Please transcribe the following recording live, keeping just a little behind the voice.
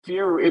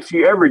If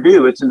you ever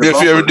do, it's in the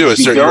If you ever do,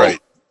 it's there. You're right.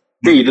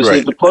 You just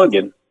need the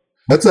plug-in.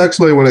 That's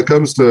actually, when it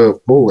comes to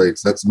full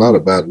lengths, that's not a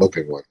bad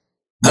looking one.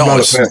 I'm No,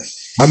 not a fan.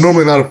 I'm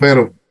normally not a fan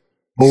of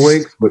full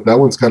length, but that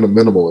one's kind of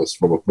minimalist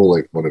from a full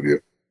length point of view.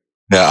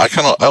 Yeah,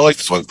 I like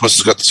this one. Plus,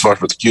 it's got the smart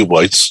with the cube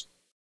lights.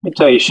 Let me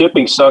tell you,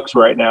 shipping sucks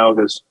right now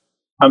because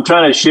I'm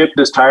trying to ship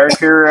this tire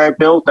carrier I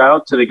built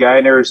out to the guy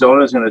in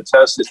Arizona who's going to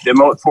test it,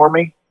 demo it for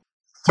me.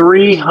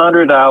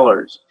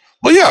 $300.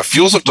 Well, yeah,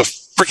 fuel's up to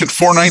freaking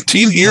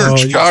 $4.19 here in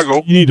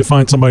Chicago. You need to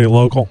find somebody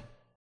local.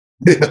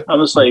 Yeah. I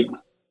was like,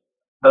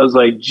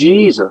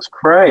 Jesus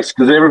Christ!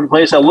 Because every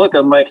place I look,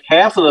 I'm like,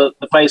 half of the,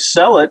 if I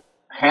sell it,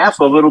 half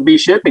of it will be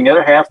shipping. The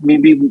other half be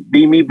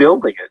me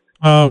building it.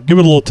 Give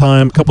it a little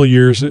time, a couple of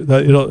years.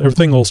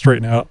 Everything will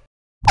straighten out.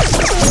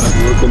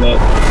 Looking at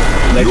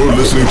You're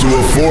listening to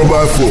a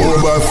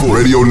 4x4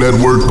 Radio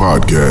Network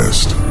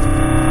podcast.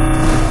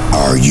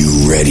 Are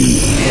you ready?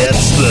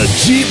 It's the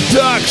Jeep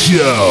Talk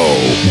Show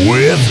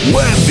with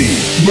Wendy.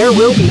 There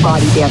will be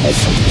body damage.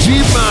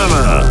 Jeep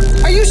Mama.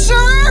 Are you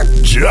sure?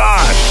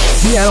 Josh.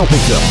 Yeah, I don't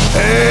think so.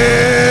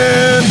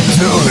 And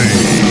Tony.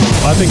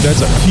 I think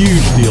that's a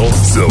huge deal.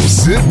 So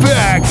sit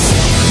back,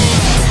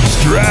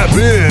 strap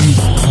in,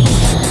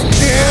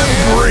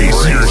 and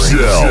brace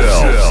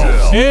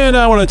yourself. And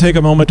I want to take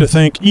a moment to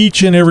thank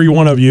each and every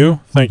one of you.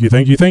 Thank you.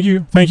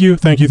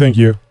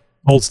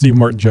 Old Steve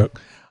Martin joke.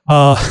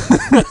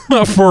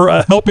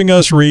 For helping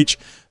us reach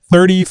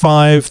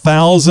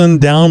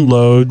 35,000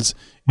 downloads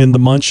in the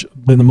month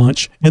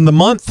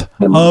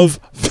of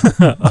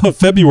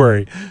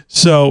February.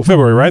 So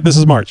February, right? This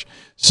is March.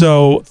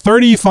 So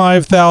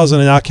 35,000,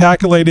 and I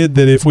calculated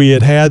that if we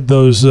had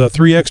those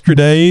 3 extra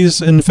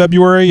days in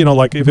February,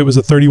 like if it was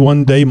a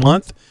 31-day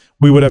month,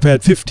 we would have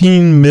had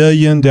 15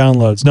 million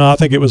downloads. No, I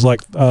think it was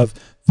like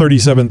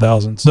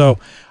 37,000. So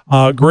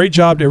great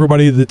job to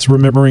everybody that's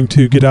remembering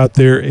to get out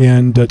there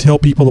and tell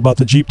people about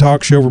the Jeep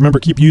Talk Show. Remember,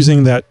 keep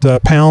using that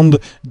pound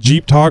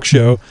Jeep Talk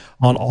Show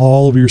on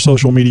all of your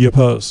social media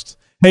posts.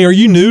 Hey, are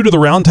you new to the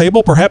Round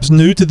Table? Perhaps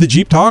new to the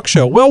Jeep Talk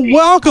Show? Well,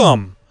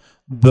 welcome.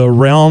 The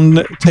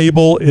Round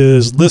Table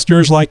is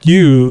listeners like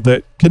you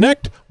that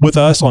connect with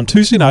us on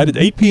Tuesday night at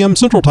 8 p.m.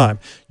 Central Time.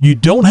 You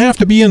don't have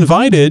to be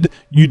invited.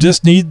 You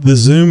just need the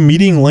Zoom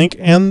meeting link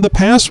and the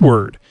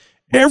password.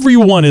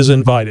 Everyone is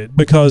invited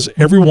because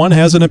everyone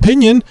has an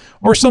opinion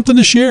or something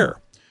to share.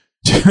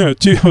 I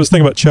was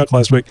thinking about Chuck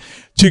last week.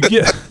 To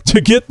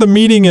get the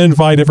meeting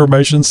invite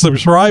information,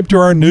 subscribe to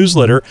our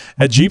newsletter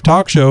at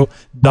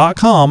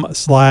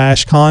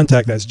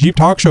jeeptalkshow.com/contact. That's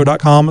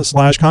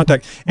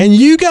jeeptalkshow.com/contact. And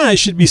you guys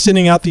should be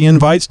sending out the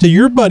invites to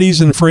your buddies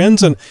and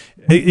friends, and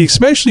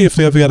especially if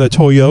they've got a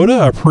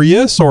Toyota, a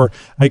Prius, or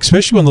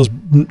especially one of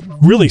those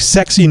really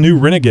sexy new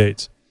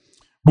Renegades.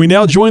 We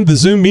now join the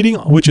Zoom meeting,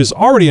 which is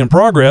already in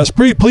progress.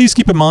 Please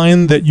keep in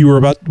mind that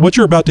what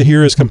you're about to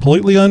hear is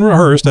completely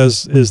unrehearsed,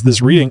 as is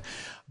this reading.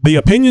 The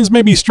opinions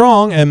may be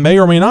strong and may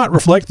or may not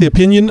reflect the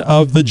opinion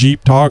of the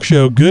Jeep Talk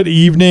Show. Good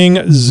evening,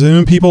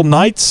 Zoom people,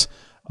 knights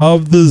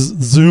of the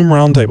Zoom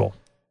Roundtable.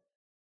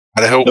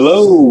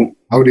 Hello.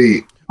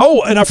 Howdy.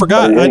 Oh, and I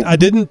forgot, I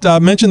didn't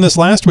mention this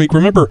last week.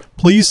 Remember,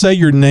 please say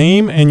your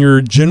name and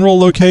your general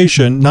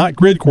location, not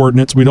grid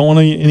coordinates. We don't want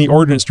any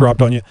ordnance dropped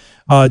on you.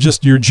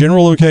 Just your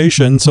general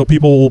location, so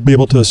people will be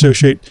able to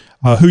associate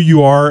who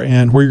you are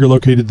and where you're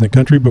located in the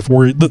country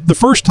before the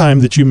first time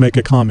that you make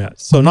a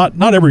comment. So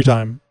not every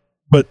time,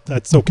 but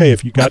that's okay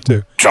if you got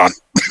to. John.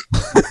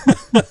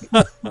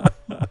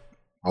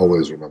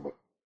 Always remember.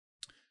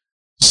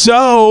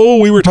 So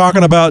we were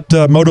talking about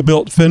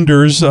Motobuilt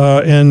fenders,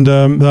 and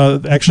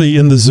actually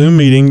in the Zoom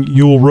meeting,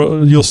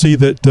 you'll see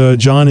that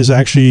John has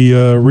actually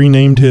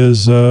renamed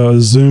his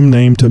Zoom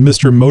name to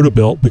Mr.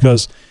 Motobuilt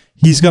because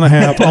he's going to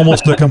have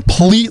almost a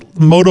complete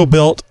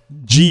Motobuilt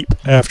Jeep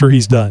after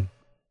he's done.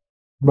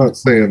 I'm not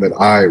saying that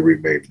I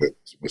renamed it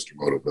to Mr.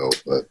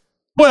 Motobuilt, but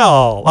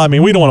well, I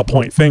mean, we don't want to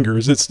point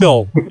fingers. It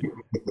still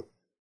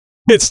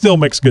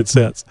makes good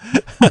sense.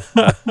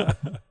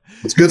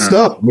 it's good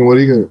stuff. I mean, what are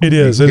you going to? It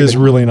is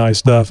really nice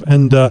stuff.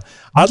 And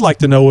I'd like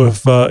to know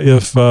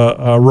if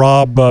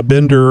Rob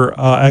Bender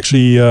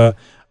actually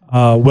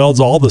welds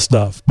all the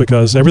stuff,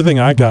 because everything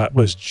I got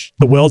was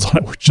the welds on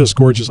it were just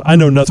gorgeous. I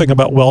know nothing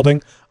about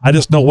welding. I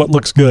just know what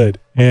looks good,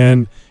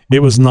 and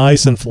it was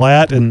nice and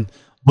flat and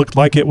looked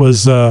like it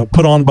was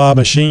put on by a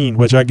machine,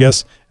 which I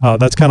guess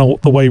that's kind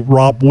of the way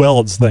Rob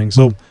welds things.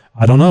 So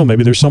I don't know.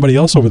 Maybe there's somebody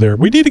else over there.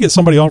 We need to get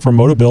somebody on from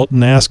Motobuilt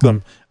and ask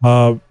them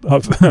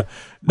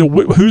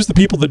who's the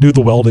people that do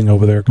the welding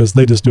over there, because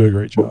they just do a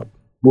great job.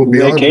 We'll be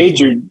That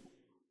cage, no,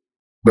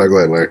 go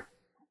ahead, Larry.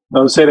 I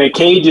would say that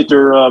cage that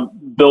they're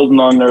building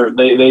on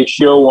they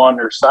show on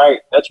their site.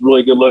 That's a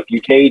really good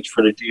looking cage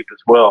for the Jeep as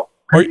well.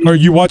 Are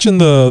you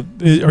watching are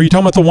you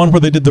talking about the one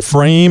where they did the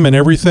frame and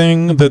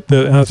everything? And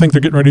I think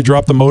they're getting ready to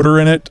drop the motor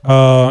in it.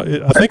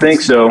 I think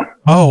so.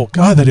 Oh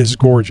God, that is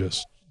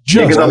gorgeous.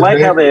 Because I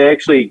like how they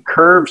actually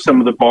curve some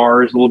of the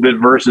bars a little bit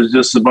versus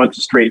just a bunch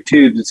of straight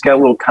tubes. It's got a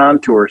little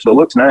contour, so it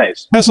looks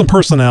nice. Has some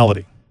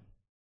personality.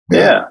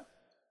 Yeah.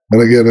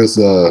 And again, it's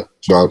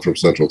John from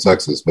Central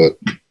Texas, but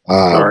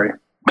sorry.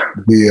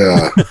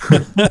 the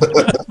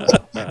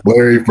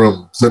Larry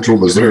from Central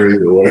Missouri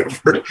or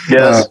whatever.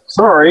 Yes,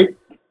 sorry.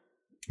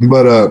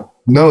 But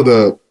no,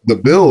 the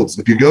builds,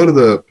 if you go to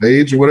the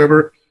page or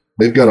whatever,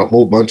 they've got a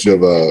whole bunch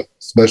of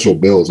special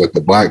builds, like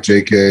the Black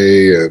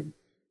JK, and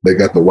they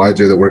got the YJ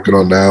they're working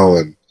on now,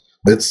 and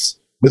it's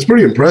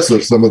pretty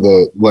impressive. Some of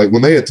the, like,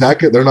 when they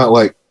attack it, they're not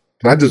like,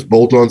 can I just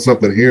bolt on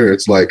something here?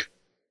 It's like,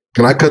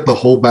 can I cut the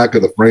whole back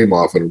of the frame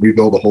off and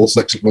rebuild the whole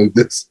section? Like,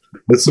 it's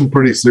some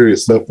pretty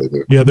serious stuff they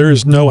do. Yeah, there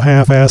is no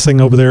half-assing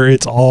over there.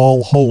 It's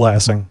all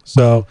whole-assing.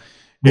 So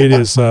it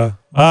is. That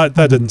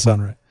didn't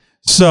sound right.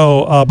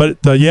 So,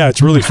 yeah,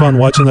 it's really fun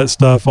watching that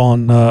stuff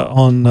on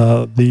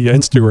the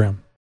Instagram.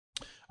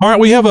 All right,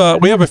 we have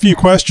a few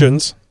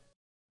questions.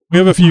 We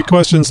have a few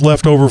questions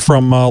left over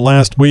from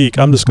last week.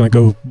 I'm just going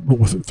to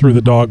go through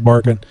the dog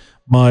barking.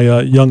 My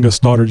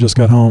youngest daughter just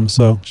got home,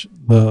 so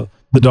the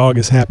dog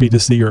is happy to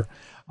see her.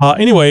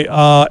 Anyway,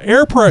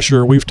 air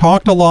pressure. We've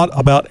talked a lot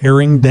about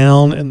airing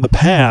down in the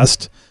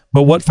past,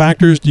 but what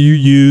factors do you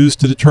use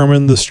to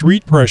determine the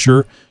street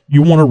pressure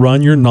you want to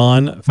run your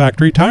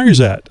non-factory tires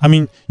at? I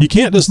mean, you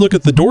can't just look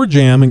at the door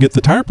jamb and get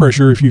the tire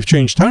pressure if you've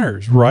changed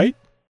tires, right?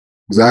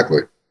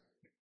 Exactly.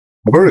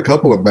 I've heard a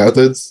couple of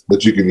methods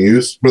that you can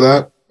use for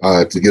that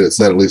to get it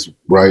set at least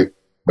right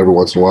every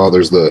once in a while.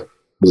 There's the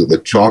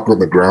chalk on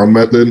the ground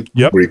method,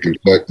 yep, where you can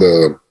check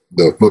the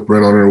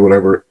footprint on it or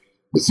whatever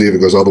to see if it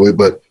goes all the way.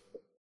 But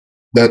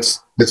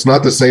it's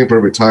not the same for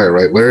every tire,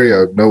 right? Larry,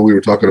 I know we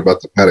were talking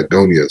about the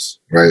Patagonias,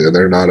 right? And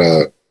they're not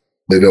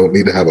they don't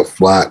need to have a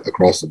flat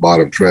across the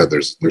bottom tread.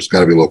 There's got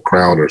to be a little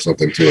crown or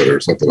something to it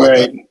or something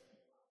like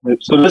that.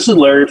 So this is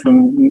Larry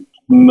from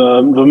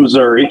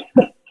Missouri.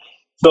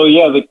 So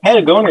yeah, the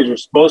Patagonias are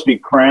supposed to be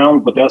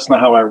crowned, but that's not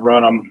how I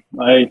run them.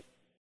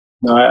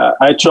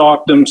 I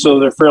chalked them so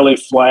they're fairly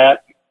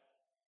flat.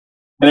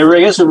 And I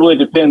guess it really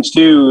depends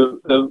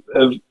too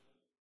of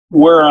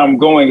where I'm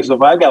going. So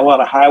if I've got a lot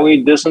of highway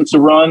distance to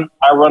run,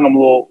 I run them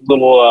a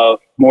little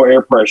more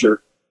air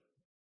pressure,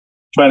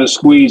 trying to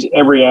squeeze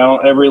every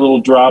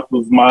little drop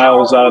of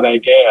miles out of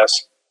that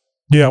gas.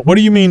 Yeah. What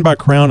do you mean by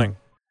crowning?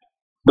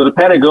 So the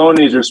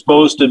Patagonias are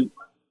supposed to.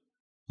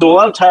 So a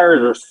lot of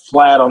tires are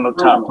flat on the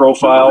top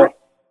profile,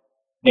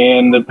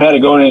 and the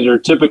Patagonias are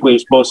typically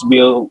supposed to be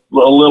a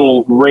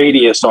little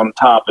radius on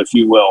top, if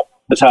you will.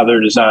 That's how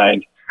they're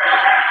designed.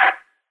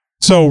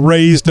 So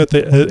raised at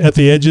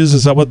the edges,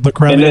 is that what the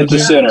crown is? And at the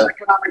center.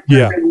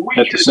 Yeah,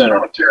 at the center.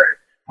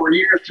 For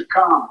years to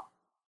come.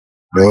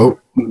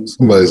 Nope.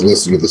 Somebody's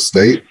listening to the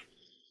state.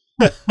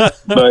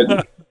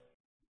 But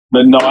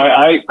no,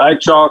 I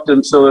chalked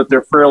them so that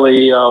they're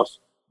fairly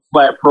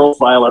flat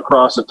profile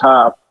across the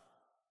top.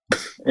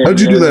 How'd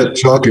you do that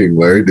chalking,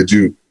 Larry? Did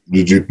you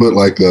put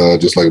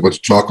just like a bunch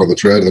of chalk on the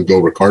tread and then go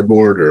over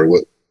cardboard, or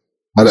what?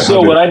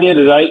 What I did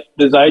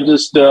is I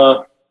just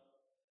a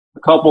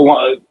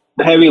couple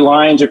heavy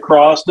lines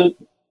across it,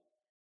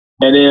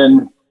 and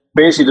then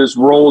basically just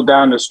rolled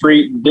down the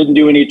street, didn't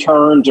do any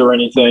turns or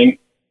anything,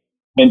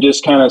 and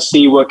just kind of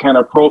see what kind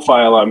of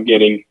profile I'm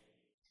getting.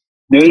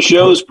 And it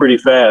shows pretty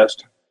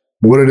fast.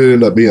 What did it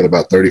end up being?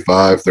 About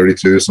 35,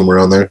 32, somewhere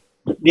around there?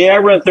 Yeah, I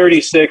run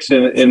 36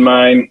 in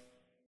mine.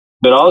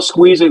 But I'll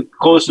squeeze it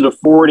closer to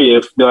 40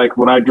 if, like,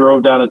 when I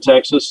drove down to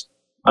Texas,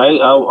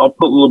 I'll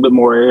put a little bit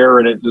more air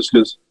in it just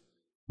because,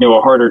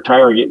 a harder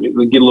tire get a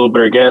little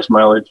better gas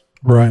mileage.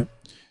 Right.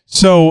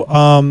 So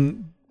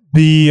and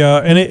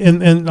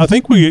I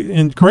think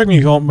and correct me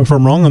if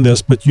I'm wrong on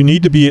this, but you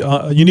need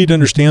to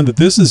understand that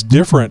this is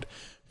different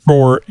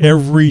for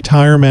every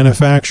tire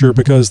manufacturer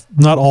because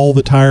not all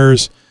the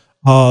tires,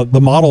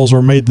 the models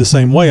are made the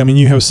same way. I mean,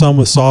 you have some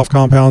with soft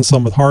compound,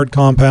 some with hard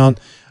compound.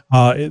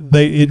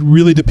 It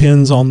really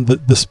depends on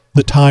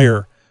the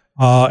tire,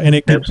 and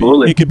it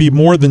could be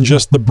more than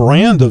just the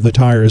brand of the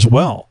tire as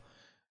well.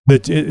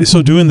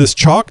 So doing this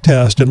chalk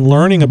test and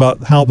learning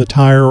about how the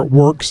tire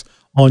works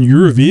on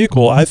your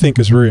vehicle, I think,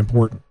 is very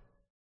important.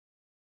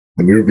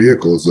 And your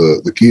vehicle is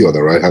the key on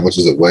that, right? How much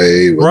does it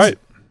weigh? Right.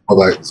 All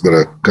that is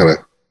going to kind of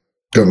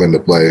come into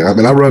play. I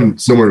mean, I run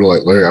similar to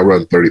like Larry. I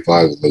run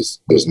 35 in those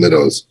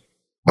Nittos,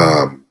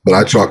 but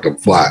I chalked them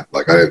flat.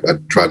 Like I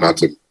try not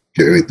to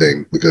get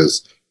anything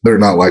because they're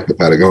not like the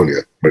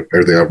Patagonia.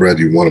 Everything I've read,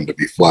 you want them to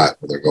be flat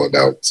when they're going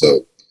down.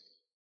 So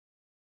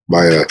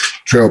my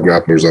trail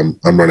grapplers,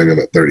 I'm running them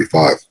at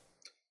 35.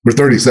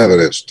 They're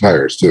 37-inch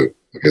tires too.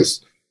 I guess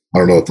I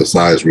don't know if the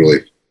size really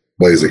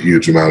plays a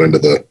huge amount into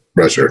the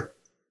pressure.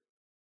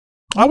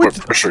 What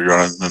pressure you're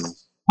on in them?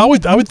 I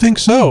would think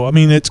so. I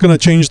mean, it's going to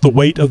change the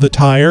weight of the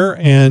tire,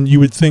 and you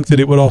would think that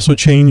it would also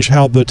change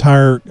how the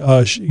tire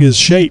is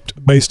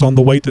shaped based on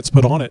the weight that's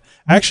put on it.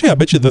 Actually, I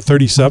bet you the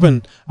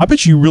 37, I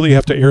bet you really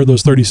have to air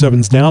those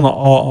 37s down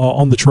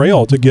on the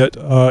trail to get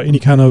any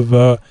kind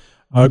of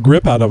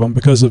grip out of them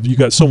because you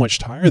got so much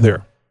tire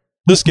there.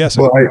 Just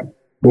guessing.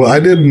 Well, I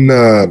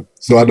didn't,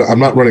 so I'm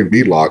not running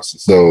beadlocks,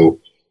 so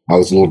I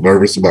was a little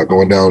nervous about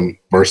going down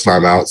first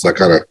time out, so I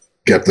kind of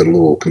kept it a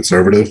little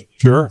conservative.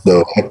 Sure.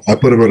 So I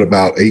put them at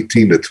about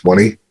 18 to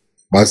 20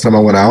 last time I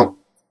went out,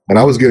 and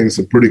I was getting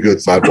some pretty good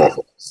sidewall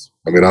falls.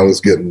 I mean, I was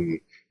getting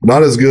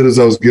Not as good as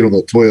I was getting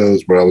the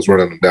Toyos, where I was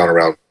running them down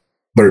around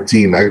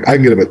 13. I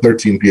can get them at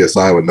 13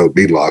 psi with no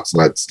bead locks,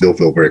 and I'd still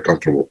feel very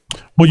comfortable.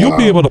 Well, you'll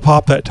be able to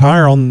pop that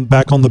tire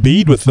back on the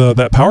bead with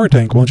that power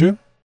tank, won't you?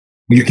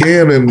 You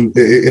can, and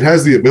it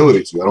has the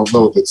ability to. I don't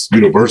know if it's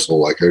universal.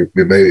 Like it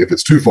may, if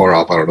it's too far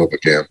off, I don't know if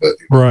it can. But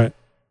right,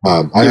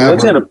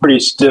 that's got a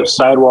pretty stiff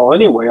sidewall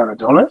anyway on it,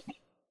 don't it?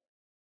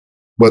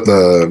 But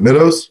the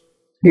Middos,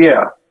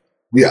 yeah,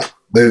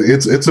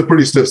 it's a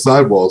pretty stiff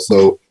sidewall.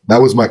 So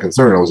that was my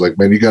concern. I was like,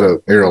 man, you got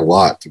to air a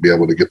lot to be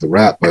able to get the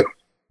wrap. But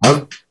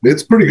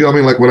it's pretty good. I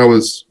mean, like when I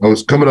was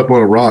coming up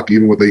on a rock,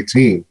 even with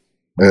 18,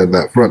 and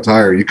that front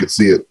tire, you could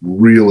see it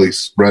really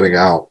spreading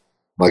out,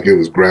 like it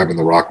was grabbing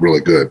the rock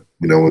really good.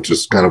 Which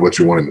is kind of what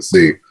you're wanting to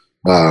see.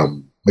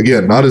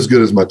 Again, not as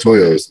good as my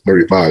Toyos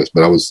 35s,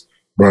 but I was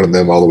running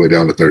them all the way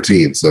down to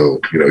 13.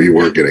 So, you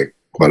were getting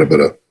quite a bit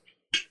of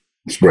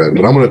spread.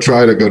 But I'm going to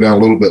try to go down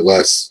a little bit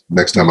less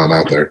next time I'm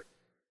out there.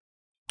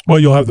 Well,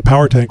 you'll have the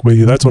power tank with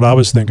you. That's what I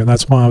was thinking.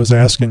 That's why I was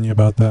asking you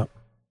about that.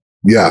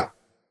 Yeah.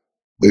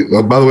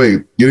 By the way,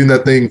 getting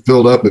that thing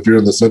filled up if you're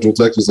in the Central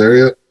Texas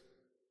area,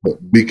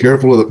 be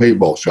careful of the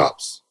paintball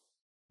shops.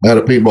 I had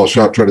a paintball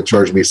shop try to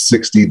charge me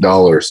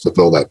 $60 to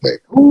fill that thing.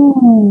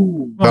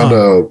 Ooh.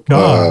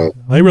 God.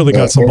 They really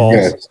got some balls.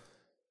 Gas.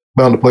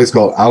 Found a place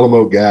called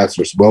Alamo Gas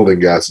or Welding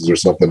Gases or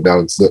something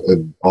down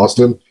in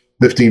Austin.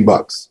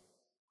 $15.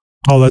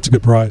 Oh, that's a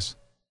good price.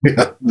 Yeah.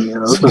 I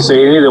was going to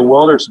say, any of the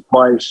welder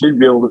supplies should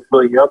be able to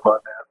fill you up on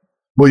that.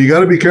 Well, you got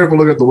to be careful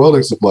looking at the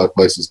welding supply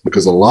places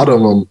because a lot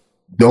of them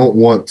don't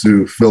want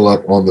to fill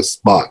up on the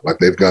spot. Like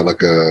they've got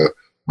like a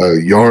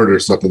yard or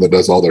something that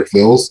does all their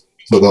fills.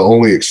 So they'll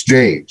only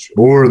exchange,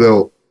 or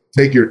they'll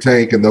take your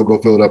tank and they'll go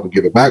fill it up and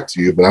give it back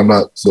to you. But I'm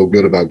not so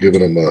good about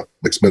giving them an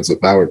expensive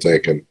power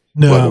tank and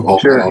let them haul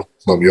it out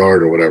some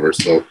yard or whatever.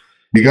 So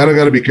you got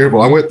to be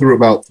careful. I went through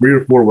about 3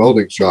 or 4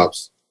 welding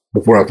shops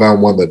before I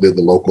found one that did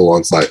the local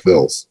on-site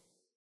fills.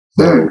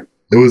 So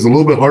it was a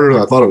little bit harder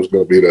than I thought it was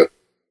going to be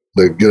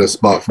to get a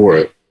spot for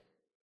it.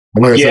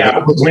 And like I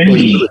said,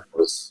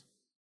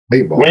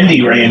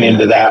 Wendy ran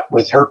into that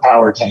with her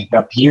power tank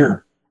up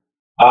here.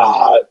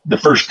 The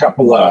first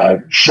couple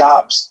of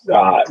shops,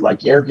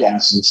 like Air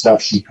Gas and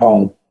stuff, she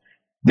called,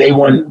 they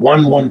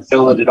one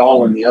fill it at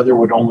all, and the other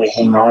would only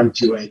hang on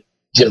to it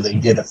till they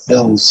did a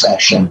fill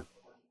session,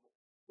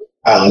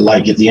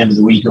 like at the end of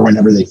the week or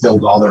whenever they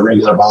filled all their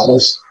regular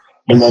bottles,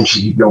 and then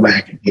she could go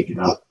back and pick it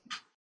up.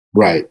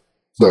 Right.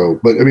 So,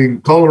 but I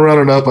mean, calling around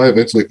enough, I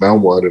eventually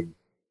found one, and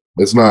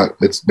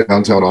it's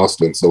downtown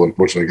Austin, so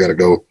unfortunately, got to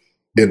go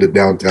into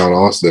downtown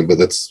Austin, but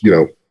that's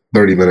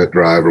 30-minute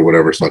drive or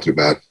whatever. It's not too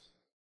bad.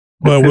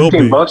 Well, it will be.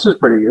 $15 is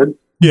pretty good.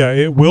 Yeah,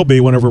 it will be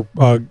whenever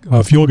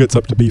fuel gets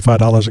up to be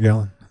 $5 a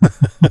gallon.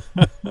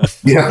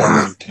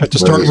 Yeah, have to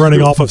start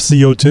running off of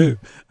CO2.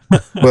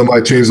 Well, I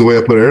might change the way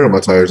I put air on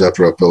my tires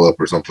after I fill up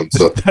or something.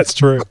 So that's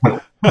true.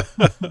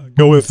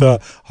 Go with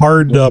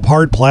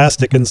hard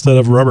plastic instead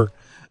of rubber.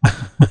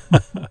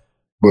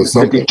 Well,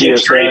 something.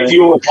 Straight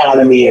fuel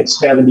economy at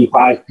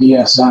 75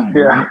 psi.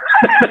 Yeah.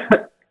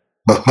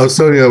 I was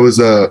telling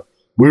you,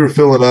 we were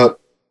filling up.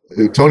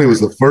 Tony was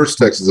the first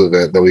Texas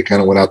event that we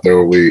kind of went out there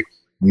where we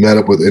met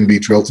up with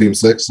NB Trail Team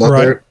 6 out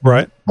there.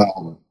 Right.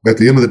 At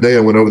the end of the day,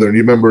 I went over there, and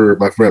you remember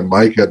my friend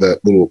Mike had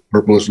that little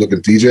purplish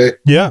looking TJ?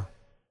 Yeah.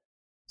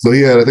 So he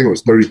had, I think it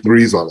was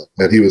 33s on it,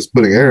 and he was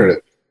putting air in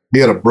it. He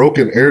had a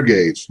broken air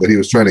gauge that he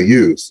was trying to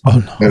use. Oh,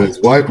 no. And his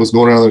wife was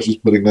going around there, she's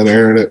putting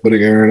air in it.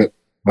 And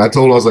I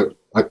told her, I was like,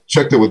 I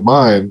checked it with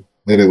mine,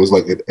 and it was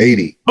like at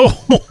 80.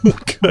 Oh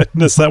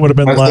goodness, that would have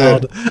been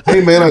loud. Said,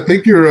 hey man, I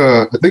think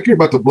you're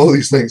about to blow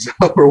these things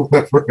up or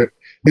whatever.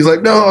 He's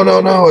like, no,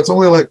 it's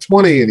only like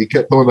 20. And he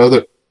kept throwing the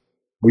other.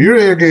 Well, your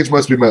air gauge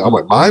must be messed. I'm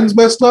like, mine's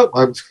messed up.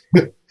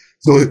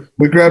 So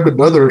we grabbed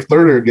another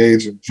third air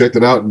gauge and checked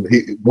it out, and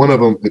one of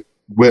them it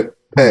went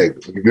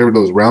pegged. Like, you ever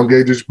those round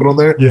gauges you put on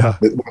there? Yeah,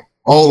 it went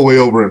all the way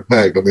over and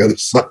pegged on the other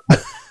side.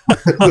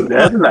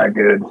 That's not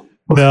good.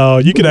 No,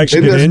 you could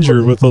actually get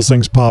injured with those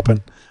things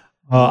popping.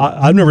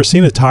 I've never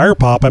seen a tire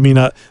pop. I mean,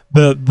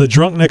 the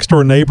drunk next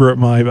door neighbor at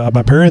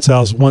my parents'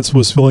 house once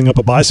was filling up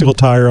a bicycle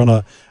tire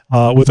on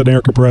with an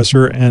air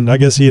compressor, and I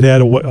guess he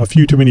had a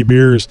few too many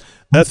beers.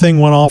 That thing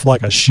went off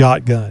like a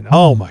shotgun.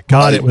 Oh my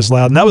God, it was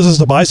loud, and that was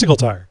just a bicycle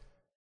tire.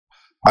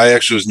 I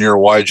actually was near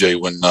YJ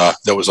when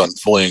that was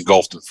fully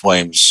engulfed in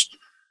flames,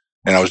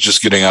 and I was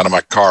just getting out of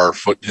my car,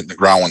 foot hitting the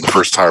ground when the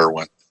first tire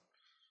went.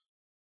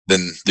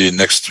 Then the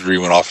next 3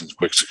 went off in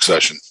quick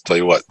succession. Tell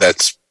you what,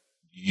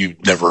 you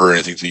never heard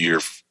anything to your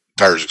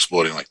tires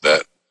exploding like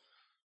that.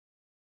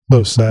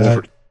 So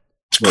sad.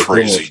 It's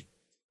crazy.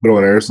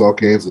 Throwing aerosol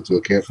cans into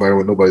a campfire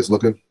when nobody's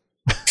looking.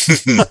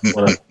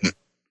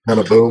 Kind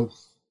of boom.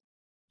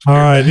 All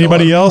right.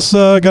 Anybody else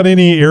got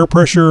any air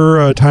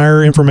pressure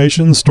tire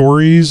information,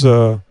 stories?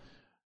 This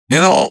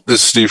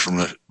is Steve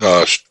from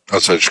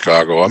outside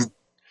Chicago. I'm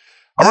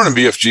running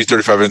BFG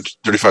 35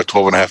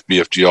 12.5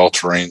 BFG all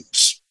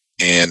terrains,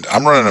 and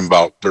I'm running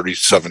about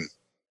 37.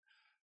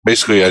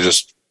 Basically, I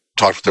just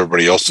talked with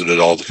everybody else that did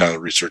all the kind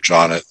of research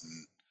on it.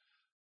 And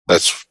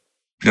that's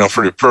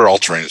for the pure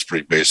all-terrain, it's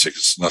pretty basic.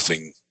 It's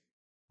nothing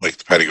like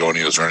the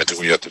Patagonias or anything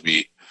we have to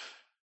be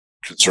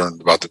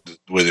concerned about the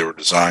way they were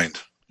designed.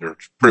 They're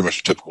pretty much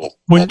a typical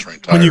all-terrain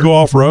tire. When you go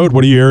off-road,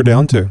 what do you air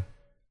down to?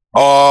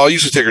 I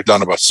usually take her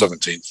down to about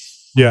 17.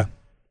 Yeah.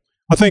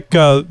 I think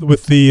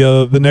with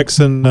the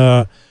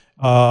Nexen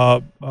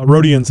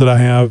Rhodians that I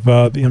have,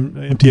 the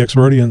MTX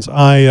Rhodians,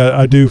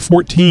 I do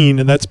 14,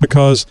 and that's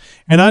because,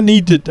 and I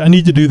need to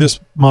do this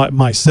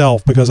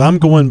myself because I'm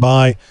going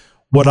by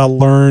what I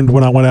learned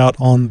when I went out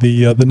on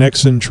the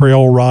Nexen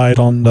trail ride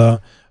on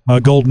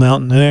Gold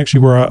Mountain, and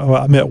actually where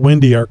I met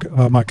Wendy,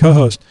 my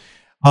co-host,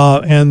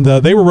 and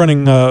they were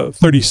running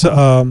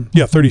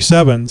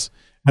 37s.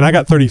 And I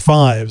got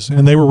 35s,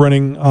 and they were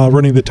running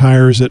the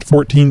tires at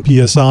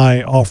 14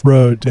 psi off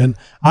road, and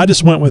I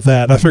just went with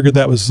that. I figured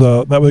that was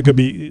going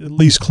be at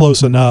least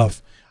close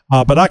enough.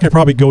 But I could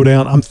probably go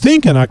down. I'm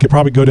thinking I could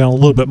probably go down a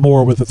little bit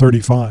more with the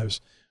 35s.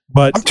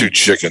 But I'm too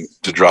chicken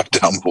to drop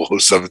down below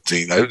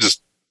 17. I'm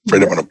just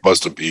afraid I'm going to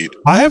bust a bead.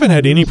 I haven't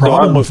had any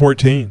problem with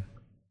 14.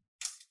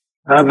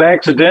 I've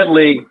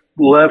accidentally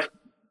left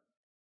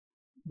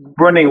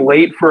running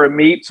late for a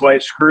meet, so I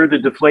screwed the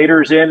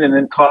deflators in and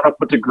then caught up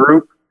with the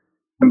group.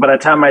 And by the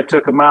time I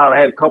took them out, I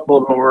had a couple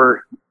of them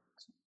were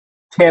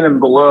 10 and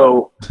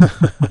below.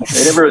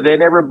 They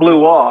never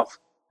blew off.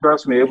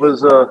 Trust me, it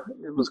was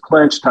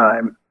clinch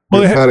time.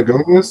 Well, how to go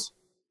with this?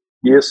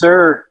 Yes,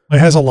 sir. It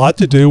has a lot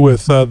to do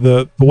with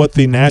what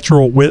the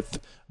natural width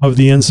of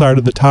the inside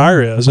of the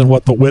tire is, and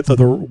what the width of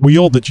the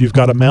wheel that you've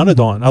got it mounted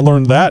on. I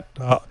learned that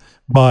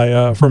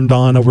from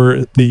Don over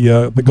at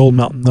the Gold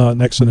Mountain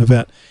Nexen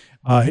event.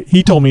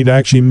 He told me to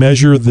actually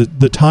measure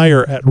the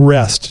tire at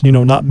rest.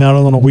 Not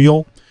mounted on a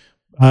wheel.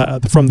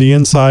 From the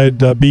inside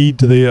bead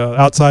to the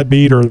outside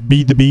bead, or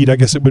bead to bead, I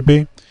guess it would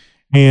be.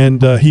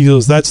 And he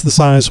goes, that's the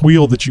size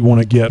wheel that you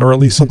want to get, or at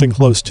least something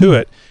close to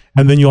it.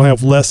 And then you'll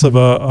have less of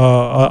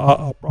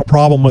a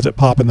problem with it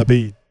popping the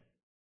bead.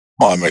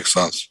 Well, that makes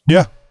sense.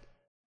 Yeah.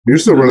 You're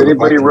still running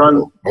anybody the run?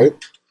 wheel, right?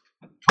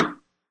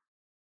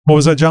 What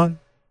was that, John?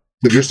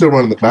 But you're still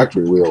running the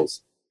factory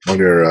wheels on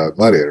your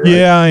Gladiator, right?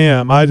 Yeah, I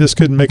am. I just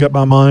couldn't make up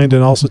my mind.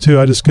 And also, too,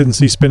 I just couldn't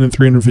see spending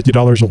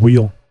 $350 a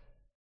wheel.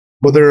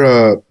 Well, they're.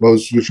 I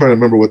was just trying to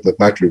remember what the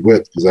factory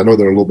width, because I know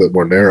they're a little bit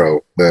more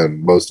narrow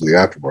than most of the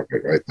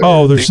aftermarket, right?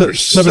 They're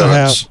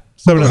 7.5.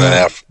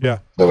 7.5. Yeah.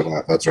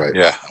 7.5. That's right.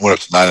 Yeah, I went up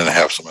to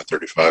 9.5 on my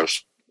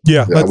 35s.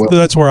 Yeah,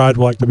 that's where I'd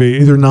like to be,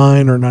 either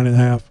 9 or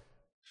 9.5.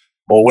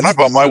 Well, when I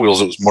bought my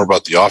wheels, it was more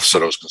about the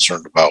offset I was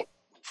concerned about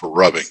for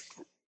rubbing.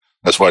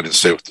 That's why I didn't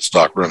stay with the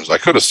stock rims. I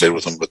could have stayed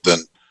with them, but then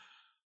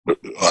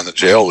on the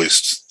JL, at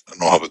least, I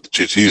don't know how about the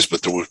GTs,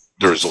 but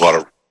there was a lot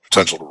of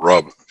potential to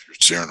rub if you're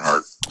steering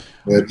hard.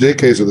 Yeah,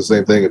 JKs are the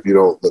same thing. If you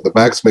don't, the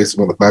back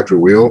spacing on the factory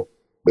wheel,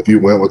 if you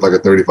went with like a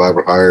 35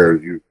 or higher,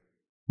 you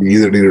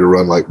either needed to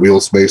run like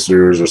wheel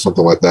spacers or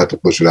something like that to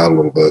push it out a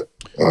little bit.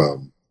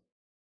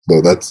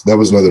 So that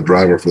was another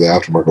driver for the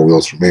aftermarket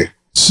wheels for me.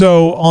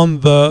 So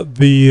on the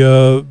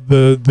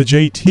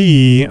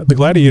JT, the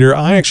Gladiator,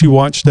 I actually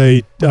watched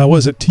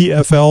was it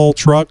TFL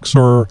Trucks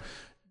or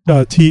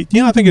I think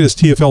it is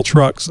TFL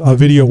Trucks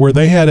video where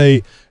they had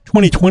a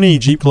 2020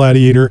 Jeep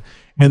Gladiator,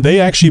 and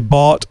they actually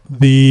bought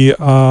the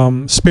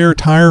spare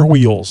tire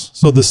wheels.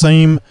 So the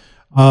same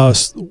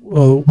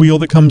wheel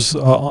that comes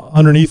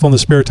underneath on the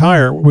spare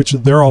tire, which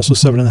they're also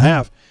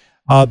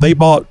 7.5. They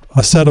bought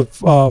a set of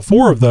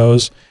 4 of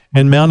those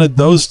and mounted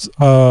those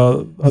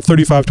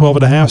 35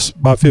 12.5s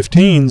by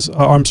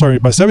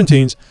 15s, by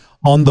 17s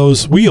on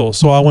those wheels.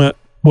 So I went,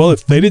 well,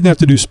 if they didn't have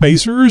to do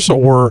spacers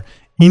or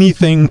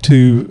anything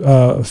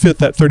to fit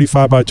that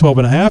 35 by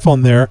 12.5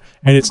 on there,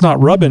 and it's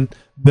not rubbing,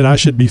 then I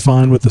should be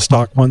fine with the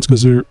stock ones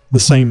because they're the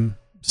same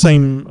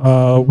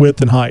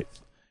width and height.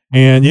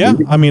 And yeah,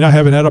 I mean, I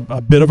haven't had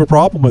a bit of a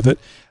problem with it.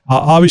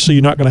 Obviously,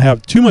 you're not going to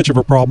have too much of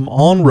a problem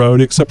on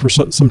road except for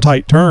some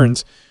tight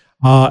turns.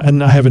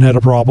 And I haven't had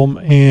a problem,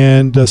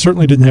 and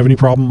certainly didn't have any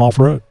problem off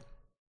road.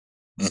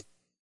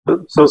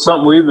 So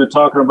something we've been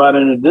talking about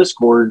in the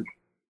Discord,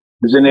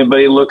 is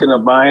anybody looking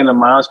at buying the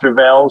monster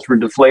valves for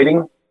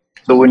deflating?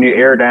 So when you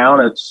air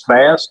down, it's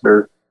fast,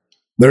 or?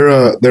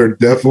 They're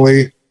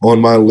definitely on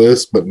my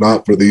list, but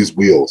not for these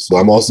wheels. So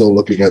I'm also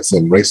looking at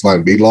some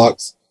Raceline bead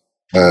locks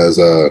as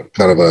a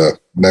kind of a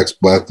next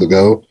path to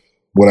go.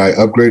 When I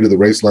upgrade to the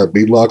Raceline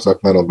bead locks, I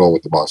plan on going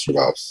with the monster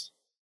valves.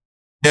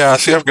 Yeah,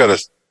 see, I've got a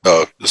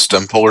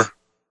stem puller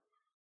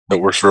that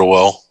works real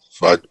well.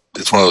 So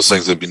it's one of those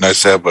things that'd be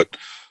nice to have, but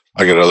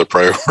I got other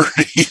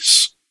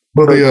priorities.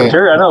 Well,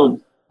 I know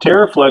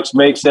TerraFlex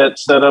makes that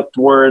setup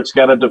to where it's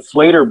got a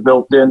deflator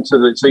built into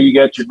the. So you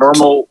got your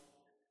normal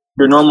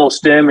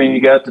stem, and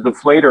you got the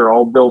deflator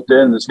all built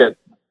in. It's got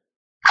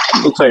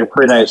looks like a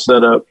pretty nice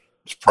setup.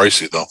 It's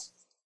pricey though.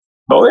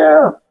 Oh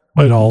yeah,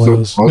 it all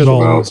is. It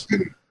all is.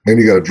 And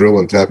you got to drill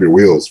and tap your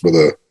wheels for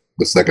the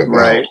second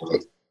valve. Right.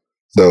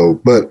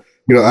 So, but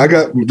I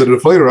got the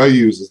deflator I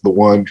use is the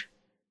one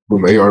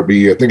from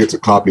ARB. I think it's a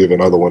copy of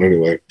another one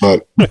anyway,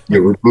 but it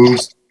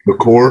removes the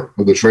core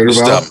of the Schrader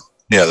valve.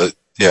 The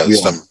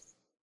stem.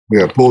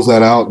 Yeah, pulls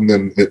that out, and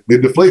then it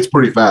deflates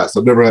pretty fast.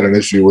 I've never had an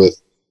issue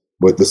with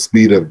with the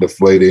speed of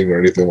deflating or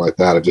anything like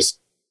that.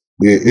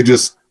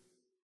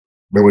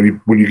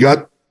 When you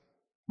got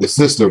the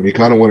system, you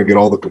kind of want to get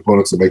all the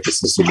components to make the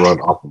system run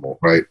optimal,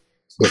 right?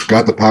 So it's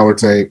got the power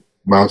tank,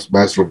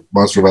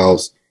 monster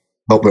valves,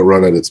 help it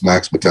run at its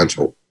max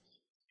potential.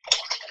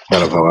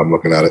 Kind of how I'm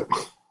looking at it.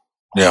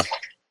 Yeah.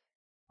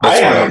 I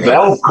have a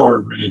valve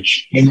core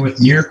wrench in with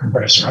the air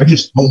compressor. I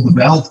just pulled the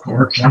valve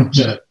core, count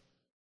to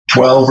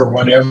 12 or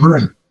whatever,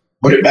 and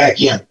put it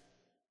back in.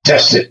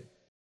 Test it.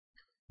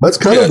 That's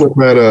kind of what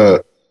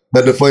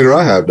that deflator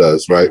I have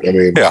does, right? I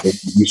mean,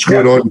 you screw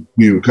it on,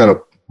 you kind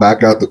of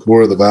back out the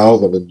core of the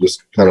valve, and then it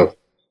just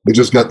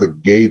got the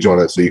gauge on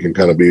it, so you can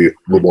kind of be a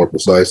little more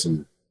precise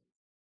and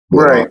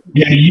right.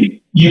 Yeah,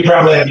 you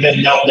probably have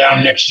been knelt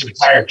down next to a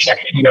tire check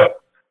it and go,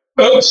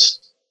 oops.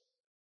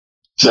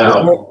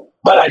 So,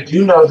 but I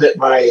do know that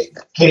my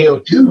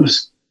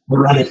KO2s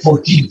were running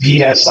 14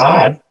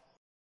 PSI.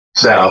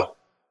 So,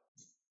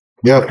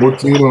 yeah,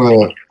 14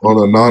 on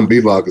a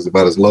non-B block is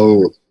about as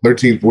low.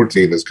 13,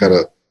 14 is kind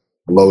of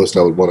the lowest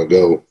I would want to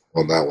go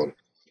on that one.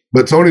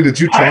 But Tony, did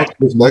you chalk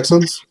those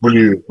Nexans when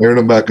you aired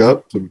them back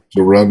up to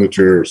run at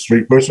your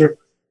street pusher?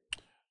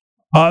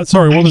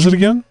 Sorry, what was it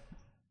again?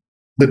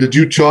 Did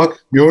you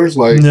chalk yours?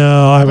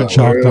 No, I haven't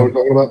chalked them.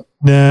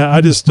 Nah, I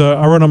just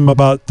I run them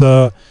about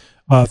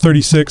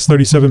 36,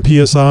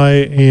 37 psi,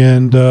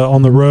 and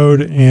on the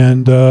road,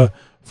 and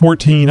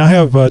 14. I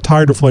have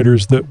tire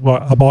deflators that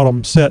I bought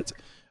them set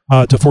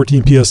to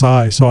 14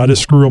 psi, so I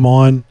just screw them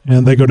on,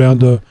 and they go down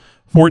to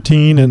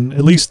 14, and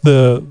at least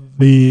the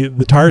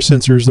tire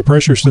sensors, the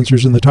pressure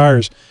sensors in the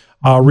tires,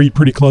 read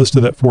pretty close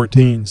to that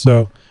 14.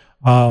 So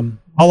I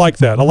like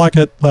that. I like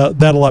it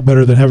that a lot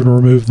better than having to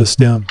remove the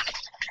stem.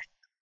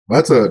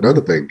 That's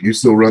another thing. You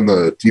still run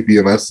the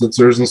TPMS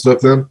sensors and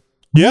stuff then?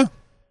 Yeah.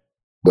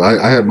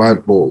 I had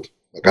mine pulled.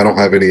 I don't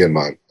have any in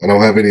mine. I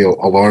don't have any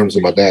alarms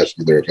in my dash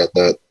either. I got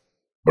that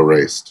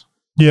erased.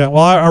 Yeah,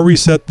 well, I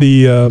reset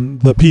the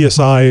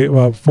PSI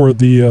for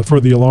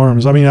the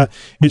alarms. I mean,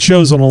 it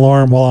shows an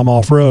alarm while I'm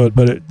off road,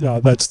 but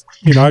that's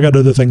I got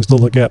other things to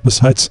look at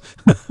besides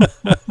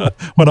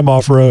when I'm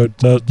off road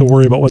to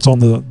worry about what's on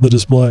the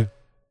display.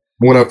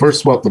 When I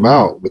first swapped them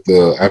out with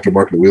the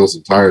aftermarket wheels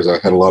and tires, I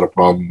had a lot of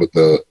problem with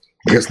their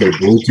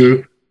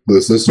Bluetooth to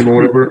the system or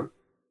whatever,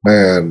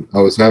 and I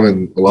was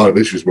having a lot of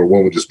issues where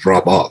one would just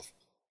drop off,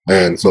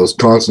 and so I was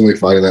constantly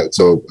fighting that.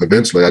 So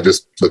eventually, I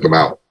just took them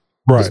out.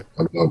 Right.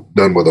 I'm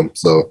done with them.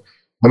 So,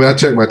 I mean, I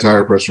check my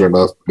tire pressure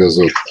enough because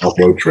of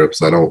off-road trips.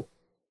 I'm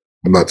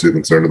not too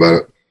concerned about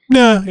it.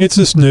 Nah, it's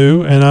just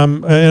new, and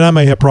I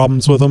may have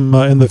problems with them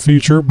in the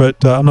future,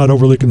 but I'm not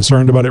overly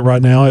concerned about it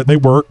right now. They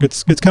work.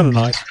 It's kind of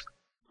nice.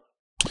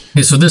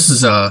 Hey, so this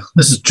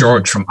is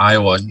George from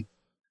Iowa.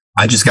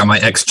 I just got my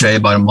XJ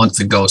about a month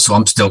ago, so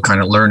I'm still kind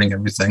of learning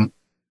everything.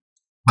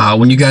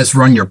 When you guys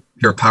run your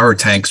power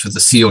tanks with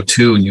the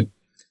CO2 and you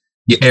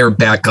air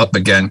back up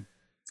again,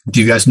 do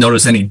you guys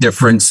notice any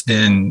difference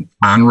in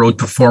on-road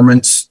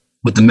performance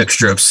with the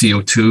mixture of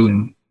CO2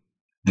 and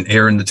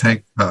air in the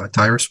tank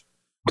tires?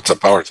 What's a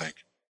power tank?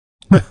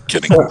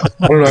 Kidding. I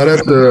don't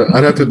know.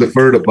 I'd have to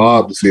defer to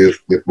Bob to see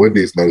if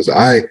Wendy's noticed.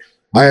 I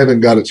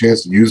haven't got a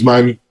chance to use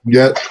mine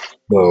yet,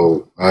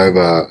 so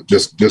I've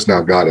just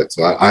now got it,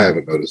 so I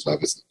haven't noticed,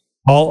 obviously.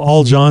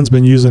 All John's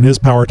been using his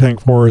power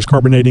tank for is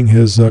carbonating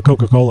his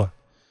Coca-Cola.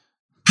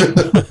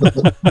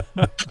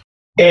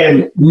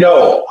 And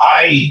no,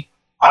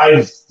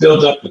 I've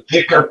filled up the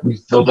pickup. We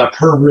filled up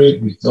her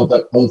rig. We filled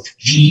up both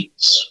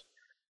Jeeps.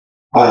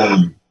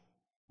 And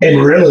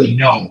really,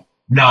 no,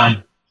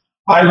 none.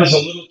 I was a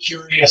little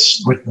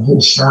curious with the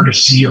whole start of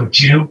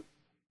CO2,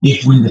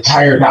 if when the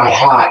tire got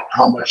hot,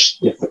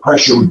 if the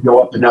pressure would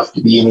go up enough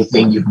to be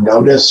anything you'd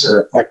notice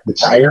or affect the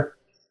tire.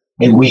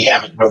 And we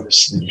haven't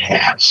noticed that it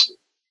has.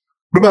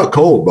 What about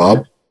cold,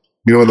 Bob?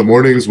 In the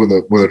mornings when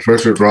the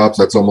pressure drops,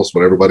 that's almost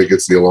when everybody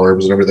gets the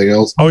alarms and everything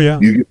else. Oh, yeah.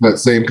 You get that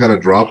same kind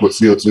of drop with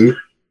CO2?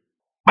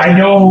 I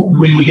know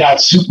when we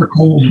got super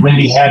cold,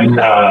 Wendy had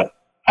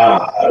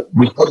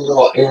we put a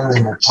little air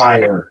in her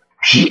tire.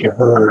 She had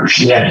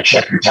to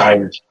check her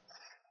tires,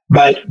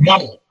 but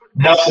no,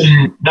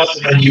 nothing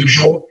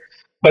unusual.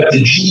 But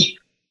the Jeep,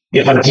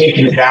 if I'm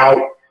taking it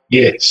out,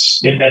 it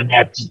doesn't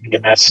have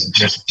TPMS, and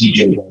just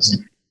TJ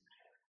doesn't.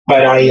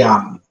 But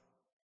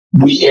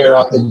we air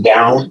up and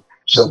down,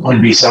 so it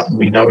wouldn't be something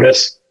we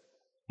notice.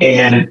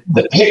 And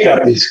the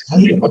pickup is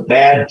kind of a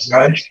bad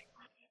judge.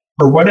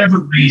 For whatever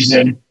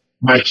reason,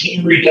 my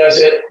Camry does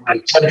it, my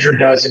Tundra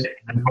does it,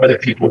 and I know other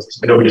people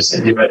notice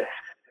it, but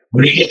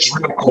when it gets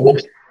real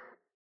cold,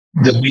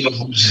 the wheel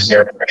loses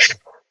air pressure.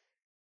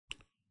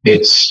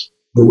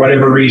 For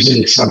whatever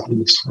reason, it's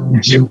something it's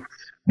prone to.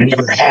 I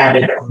never had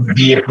it on the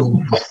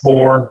vehicle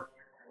before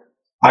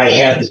I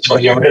had the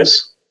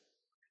Toyotas.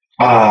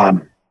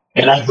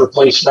 And I've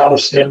replaced valve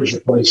stems,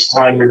 replaced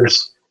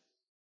tires.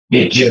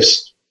 They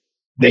just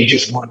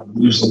want to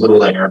lose a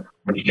little air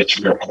when it gets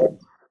real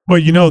cold.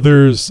 Well,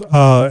 there's,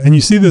 and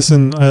you see this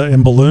in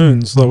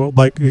balloons,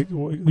 like,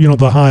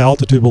 the high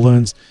altitude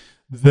balloons,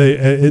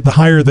 the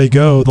higher they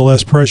go, the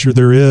less pressure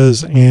there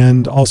is.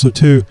 And also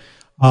too,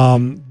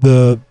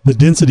 the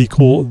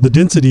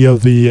density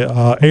of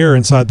the air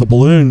inside the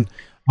balloon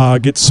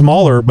gets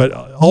smaller, but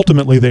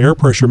ultimately the air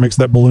pressure makes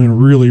that balloon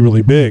really,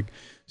 really big.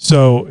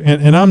 So,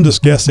 and I'm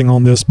just guessing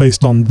on this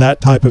based on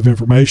that type of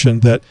information,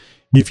 that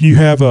if you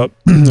have a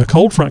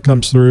cold front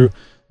comes through,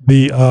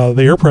 the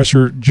air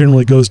pressure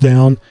generally goes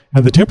down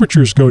and the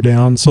temperatures go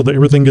down, so that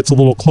everything gets a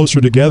little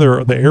closer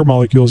together. The air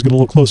molecules get a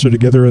little closer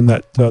together in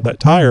that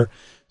tire,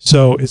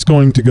 so it's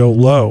going to go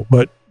low.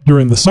 But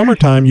during the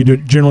summertime, you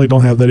generally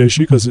don't have that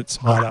issue because it's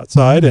hot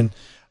outside, and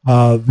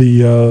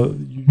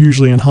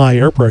usually in high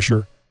air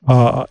pressure.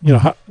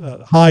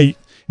 High,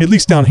 at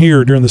least down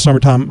here during the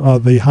summertime,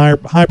 the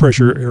high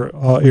pressure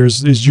air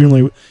is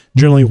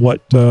generally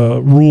what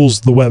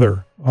rules the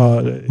weather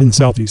in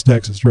Southeast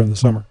Texas during the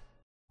summer.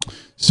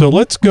 So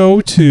let's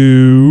go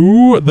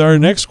to our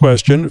next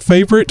question.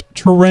 Favorite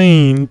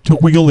terrain to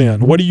wheel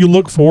in? What do you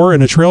look for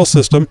in a trail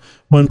system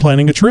when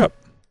planning a trip?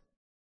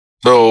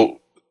 So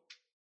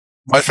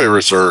my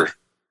favorites are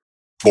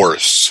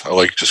forests. I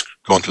like just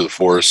going through the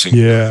forest and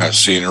kind of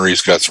scenery.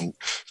 It's got some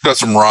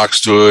rocks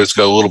to it. It's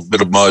got a little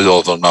bit of mud,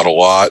 although not a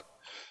lot.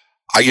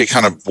 I get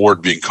kind of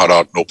bored being cut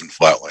out in open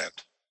flatland.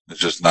 There's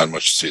just not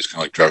much to see. It's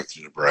kind of like driving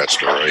through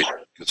Nebraska, right?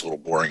 It gets a little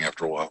boring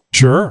after a while.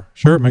 Sure,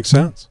 it makes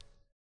sense.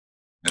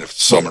 And if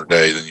it's a summer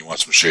day, then you want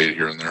some shade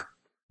here and there.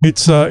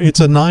 It's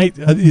a night.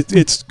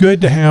 It's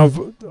good to have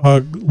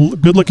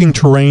good looking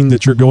terrain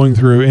that you're going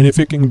through, and if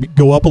it can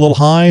go up a little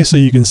high so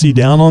you can see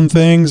down on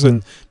things,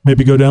 and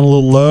maybe go down a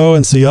little low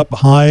and see up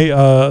high,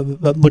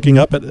 looking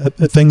up at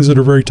things that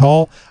are very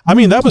tall. I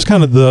mean, that was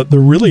kind of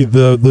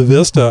the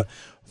vista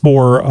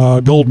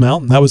for Gold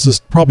Mountain. That was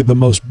just probably the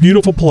most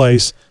beautiful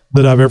place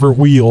that I've ever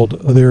wheeled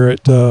there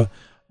at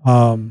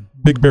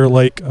Big Bear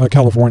Lake,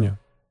 California.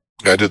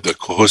 I did the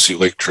Cohoosie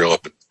Lake Trail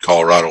up in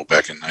Colorado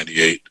back in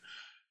 '98.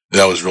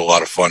 That was a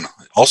lot of fun.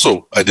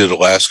 Also, I did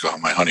Alaska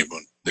on my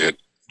honeymoon. They had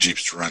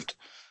Jeeps to rent.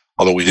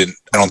 Although I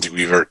don't think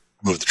we ever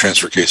moved the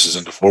transfer cases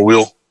into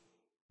four-wheel,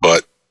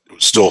 but it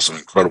was still some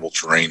incredible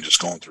terrain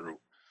just going through,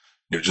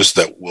 just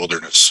that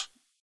wilderness.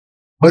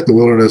 I like the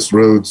wilderness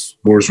roads,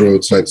 forest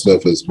roads type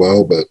stuff as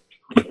well, but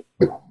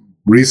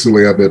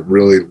recently I've been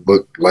really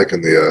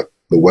liking the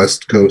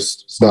West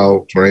Coast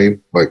style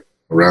terrain, like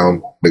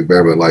around Big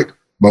Bear, but like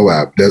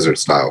Moab desert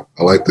style.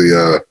 I like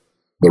the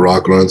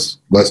rock runs,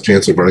 less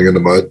chance of running into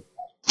mud,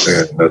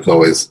 and that's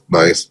always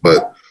nice.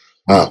 But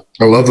I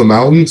love the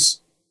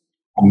mountains.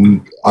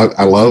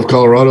 I love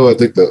Colorado. I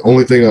think the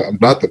only thing, I'm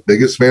not the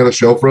biggest fan of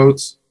shelf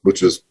roads,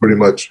 which is pretty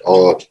much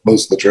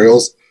most of the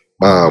trails.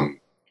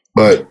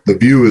 But the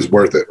view is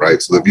worth it,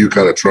 right? So the view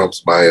kind of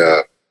trumps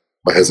my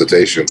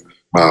hesitation.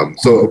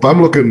 So if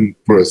I'm looking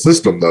for a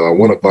system, though, I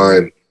want to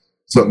find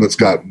something that's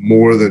got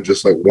more than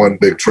just like one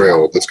big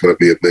trail that's going to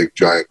be a big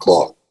giant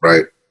clog,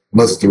 right?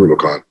 Unless it's the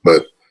Rubicon.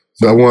 But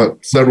so I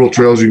want several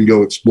trails you can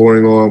go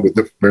exploring on with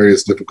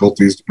various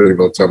difficulties depending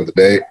on the time of the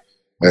day.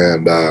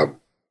 And,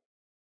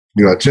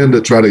 I tend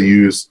to try to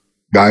use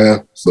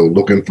Gaia. So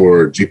looking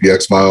for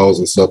GPX files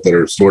and stuff that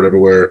are stored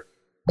everywhere,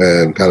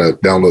 and kind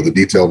of download the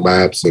detailed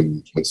maps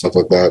and stuff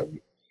like that.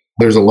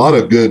 There's a lot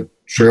of good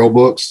trail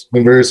books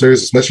in various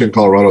areas, especially in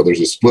Colorado.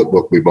 There's a split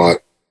book we bought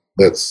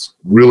that's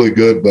really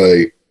good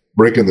by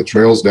breaking the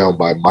trails down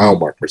by mile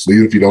marker. So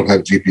even if you don't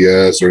have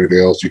GPS or anything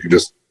else, you can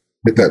just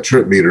hit that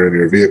trip meter in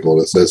your vehicle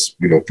that says,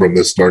 from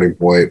this starting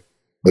point,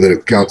 and then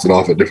it counts it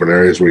off at different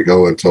areas where you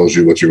go and tells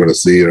you what you're going to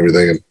see and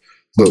everything. And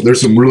so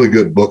there's some really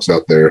good books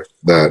out there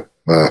that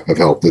have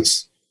helped.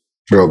 It's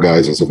trail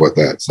guides and stuff like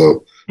that.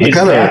 So I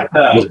kind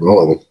of look at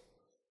all of them.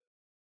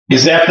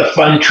 Is that the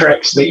fun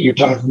treks that you're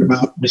talking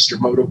about, Mr.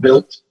 Moto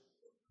Built?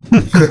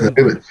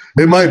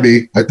 It might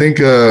be. I think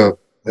it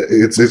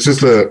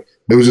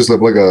was just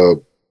like a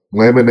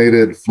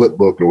laminated flip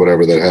book or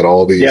whatever that had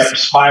all these. Yep,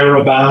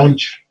 spiral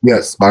bound.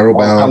 Yes, spiral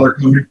bound.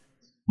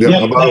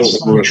 Yep, that's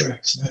Fun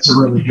Treks. That's a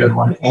really good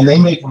one, and they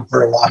make them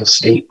for a lot of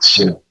states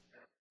too.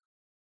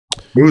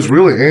 It was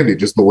really handy,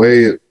 just the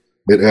way it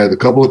had a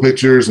couple of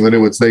pictures, and then it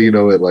would say, at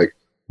like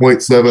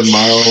 0.7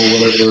 mile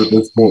or whatever,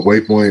 this point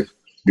waypoint,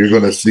 you're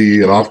going to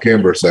see an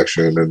off-camber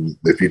section, and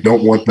if you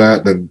don't want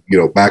that, then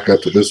back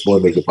up to this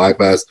one. There's a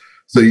bypass,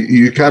 so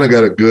you kind of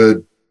got a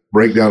good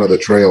breakdown of the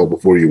trail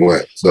before you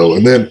went. So,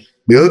 and then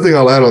the other thing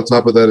I'll add on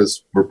top of that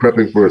is for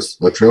prepping for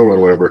a trail run,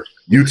 or whatever,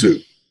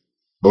 YouTube.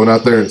 Going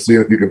out there and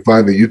seeing if you can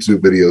find the YouTube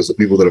videos of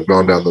people that have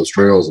gone down those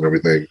trails and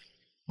everything,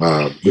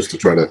 just to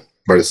try to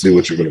see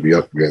what you're going to be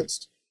up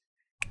against.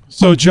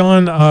 So,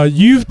 John,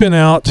 you've been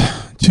out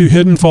to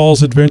Hidden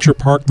Falls Adventure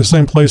Park, the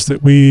same place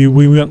that we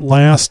went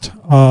last,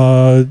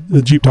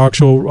 the Jeep Talk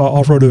Show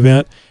off-road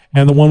event,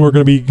 and the one we're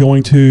going to be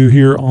going to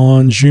here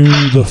on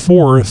June the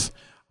 4th,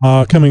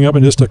 coming up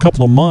in just a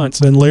couple of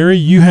months. And Larry,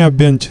 you have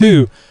been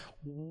too.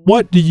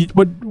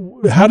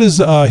 How does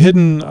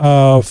Hidden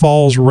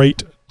Falls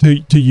rate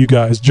to you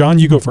guys? John,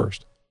 you go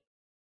first.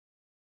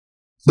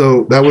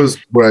 So that was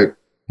where I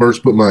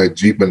first put my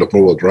Jeep into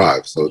four-wheel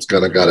drive. So it's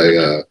kind of got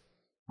a,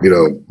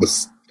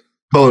 let's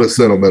call it a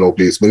sentimental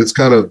piece, but it's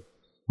kind of,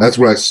 that's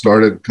where I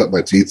started, cut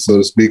my teeth, so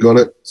to speak, on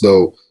it.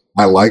 So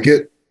I like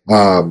it.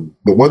 The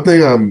one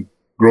thing I'm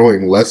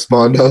growing less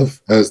fond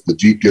of as the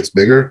Jeep gets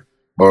bigger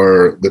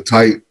are the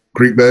tight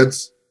creek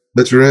beds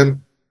that you're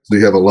in. So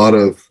you have a lot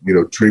of,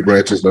 tree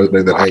branches and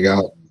everything that hang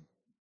out and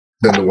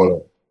tend to want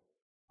to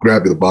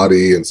grab the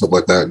body and stuff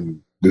like that and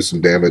do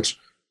some damage.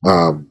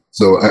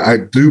 So I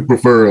do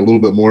prefer a little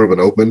bit more of an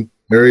open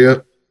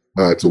area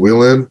to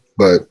wheel in,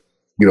 but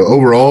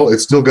overall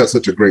it's still got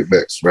such a great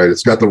mix, right?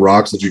 It's got the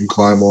rocks that you can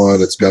climb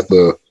on. It's got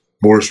the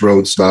forest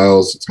road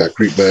styles. It's got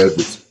creek beds.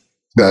 It's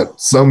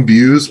got some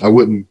views. I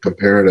wouldn't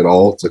compare it at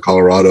all to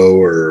Colorado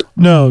or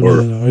no.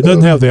 It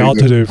doesn't have the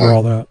altitude for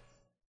all that.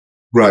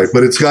 Right,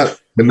 but it's got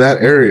in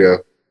that area.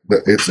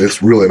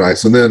 It's really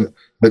nice. And then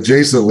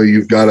adjacently,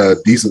 you've got a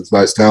decent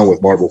sized town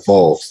with Marble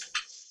Falls.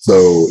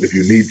 So if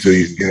you need to,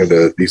 you can get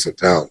into a decent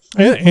town.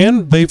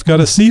 And they've got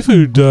a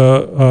seafood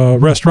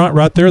restaurant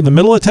right there in the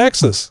middle of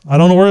Texas. I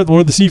don't know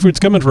where the seafood's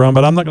coming from,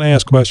 but I'm not going to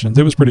ask questions.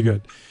 It was pretty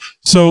good.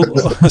 So,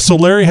 so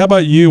Larry, how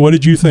about you? What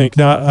did you think?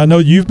 Now, I know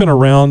you've been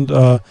around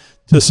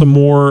to some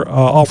more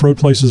off-road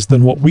places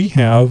than what we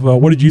have.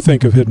 What did you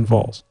think of Hidden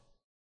Falls?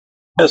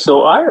 Yeah,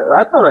 so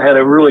I thought I had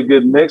a really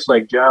good mix,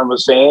 like John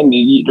was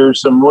saying.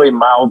 There's some really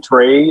mild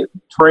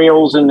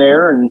trails in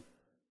there, and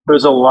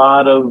there's a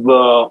lot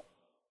of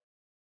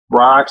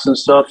rocks and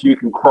stuff you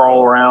can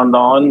crawl around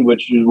on,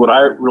 which is what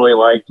I really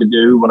like to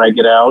do when I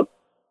get out.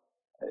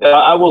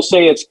 I will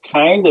say it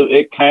kind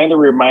of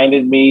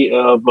reminded me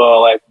of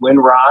like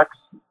Windrock.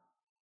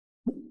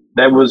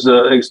 That was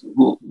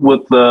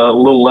with a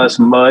little less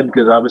mud,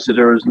 because obviously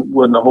there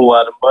wasn't a whole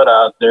lot of mud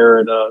out there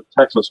in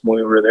Texas when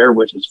we were there,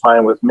 which is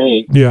fine with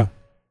me. Yeah,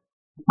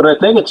 but I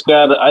think it's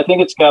got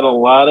a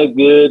lot of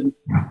good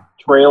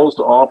trails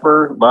to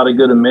offer, a lot of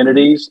good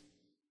amenities.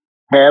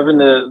 Having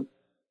the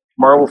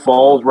Marble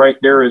Falls right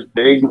there is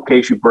big in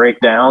case you break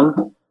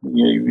down.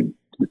 You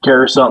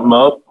tear something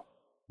up.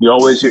 You're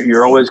always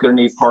going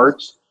to need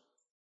parts,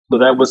 so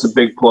that was a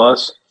big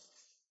plus.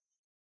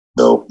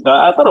 So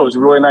I thought it was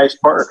a really nice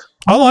park.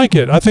 I like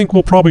it. I think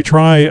we'll probably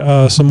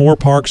try some more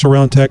parks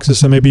around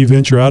Texas and maybe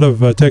venture out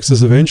of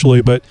Texas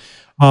eventually. But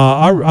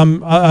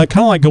I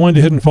kind of like going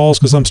to Hidden Falls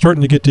because I'm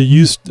starting to getting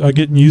used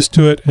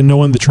to it and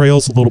knowing the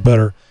trails a little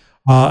better.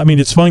 I mean,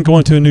 it's fun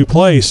going to a new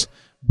place,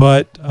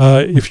 but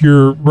if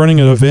you're running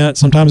an event,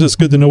 sometimes it's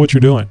good to know what you're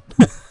doing.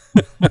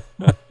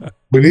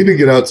 We need to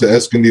get out to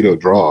Escondido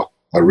Draw.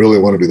 I really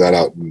want to do that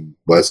out in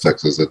West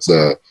Texas. It's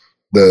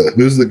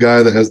who's the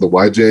guy that has the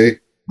YJ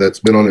that's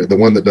been on it? The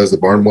one that does the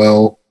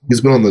Barnwell. He's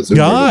been on the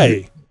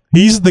Guy.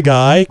 He's the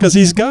guy because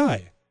he's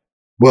Guy.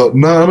 Well,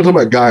 no, I'm not talking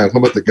about Guy. I'm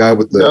talking about the guy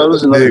with the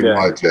big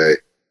YJ.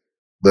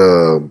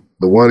 The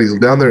one, he's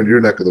down there in your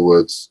neck of the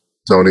woods,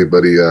 Tony.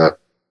 But he's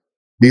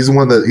the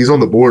one he's on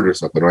the board or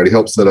something, right? He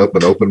helped set up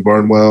an open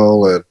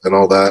Barnwell and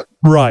all that.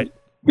 Right.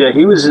 Yeah,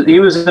 he was in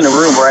the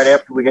room right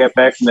after we got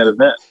back from that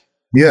event.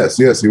 Yes,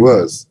 he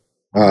was.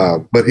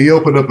 But he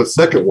opened up a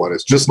second one.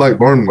 It's just like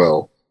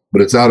Barnwell,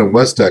 but it's out in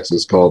West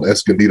Texas called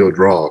Escondido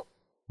Draw,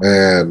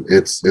 and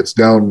it's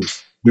down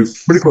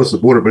pretty close to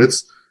the border. But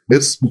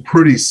it's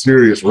pretty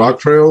serious rock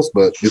trails,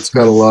 but it's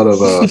got a lot of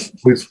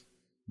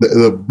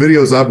the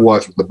videos I've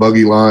watched with the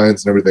buggy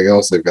lines and everything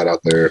else they've got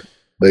out there.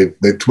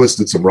 They've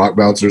twisted some rock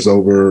bouncers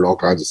over and all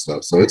kinds of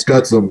stuff. So it's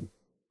got some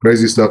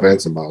crazy stuff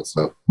and some mild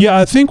stuff. Yeah,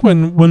 I think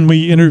when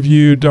we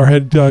interviewed or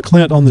had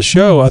Clint on the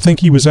show, I think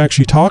he was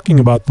actually talking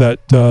about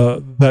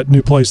that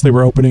new place they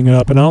were opening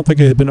up, and I don't think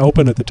it had been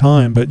open at the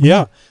time. But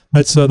yeah,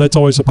 that's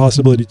always a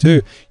possibility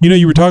too.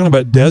 You were talking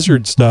about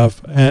desert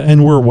stuff,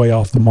 and we're way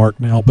off the mark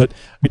now. But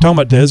you're talking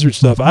about desert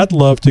stuff. I'd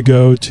love to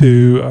go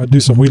to do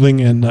some wheeling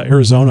in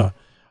Arizona.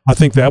 I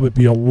think that would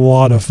be a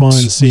lot of fun.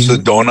 Seeing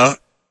Sedona.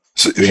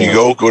 So if you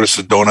go to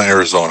Sedona,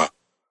 Arizona,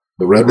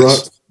 the Red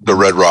Rocks. The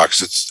Red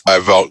Rocks.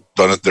 I've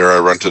outdone it there. I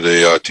rented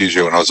a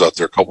TJ when I was out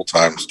there a couple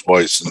times,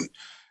 twice, and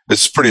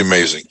it's pretty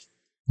amazing.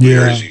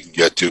 Yeah, areas you can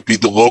get to.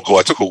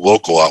 I took a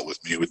local out with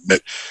me.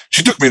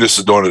 She took me to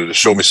Sedona to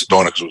show me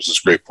Sedona because it was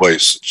this great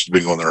place. She'd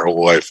been going there her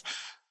whole life,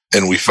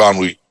 and we found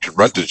we could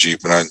rent a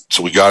Jeep,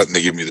 so we got it, and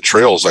they gave me the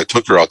trails. I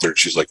took her out there, and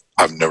she's like,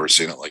 "I've never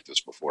seen it like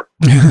this before."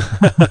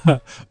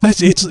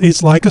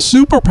 It's like a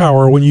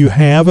superpower when you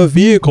have a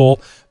vehicle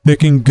that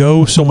can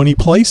go so many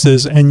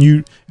places,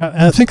 and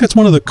I think that's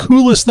one of the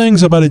coolest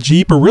things about a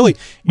Jeep, or really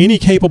any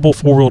capable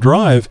four-wheel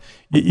drive.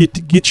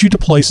 It gets you to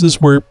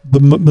places where the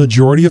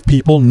majority of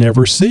people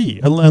never see,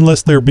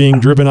 unless they're being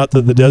driven out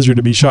to the desert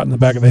to be shot in the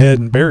back of the head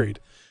and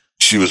buried.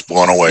 She was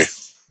blown away.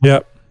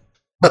 Yep.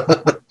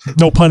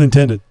 No pun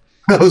intended.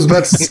 I was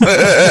about to say.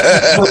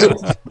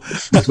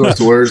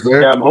 Words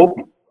there. Yeah, I'm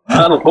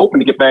hoping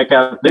to get back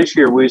out this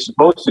year. We were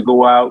supposed to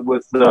go out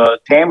with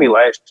Tammy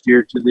last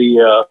year to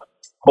the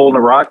Hole in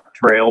the Rock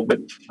Trail, but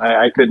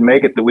I couldn't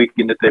make it the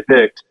weekend that they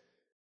picked.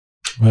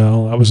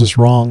 Well, that was just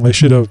wrong. They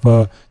should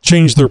have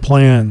changed their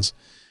plans.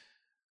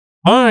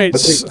 All right.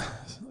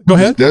 Go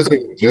ahead. I was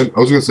going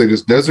to say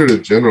just desert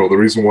in general. The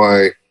reason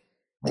why,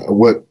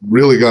 what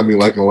really got me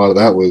liking a lot of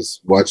that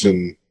was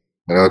watching,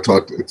 and I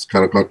talked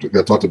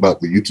about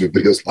the YouTube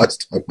videos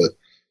last time, but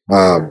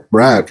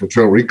Brad from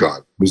Trail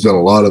Recon, who's done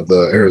a lot of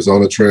the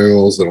Arizona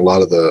trails and a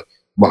lot of the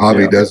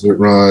Mojave Desert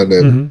Run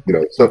and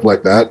stuff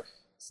like that.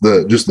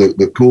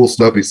 The cool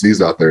stuff he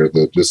sees out there.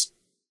 The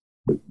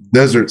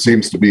desert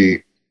seems to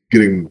be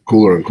getting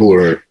cooler and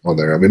cooler on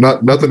there. I mean,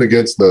 nothing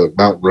against the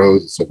mountain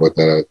roads and stuff like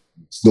that. I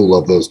still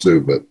love those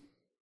too, but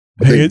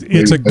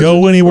it's a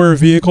go anywhere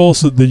vehicle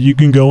so that you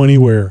can go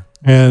anywhere.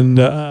 And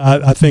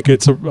I think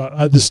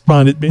I just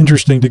find it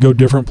interesting to go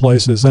different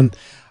places. And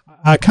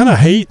I kind of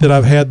hate that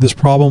I've had this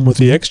problem with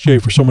the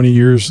XJ for so many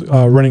years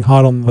running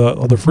hot on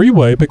the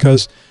freeway,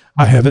 because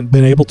I haven't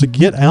been able to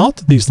get out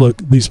to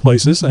these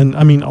places. And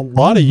I mean, a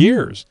lot of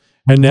years.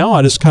 And now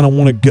I just kind of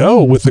want to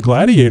go with the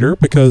Gladiator,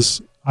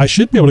 because I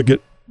should be able to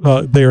get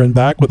there and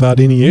back without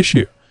any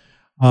issue.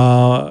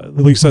 At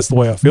least that's the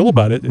way I feel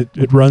about it.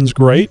 It runs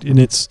great, and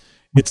it's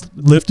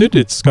lifted.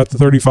 It's got the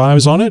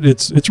 35s on it.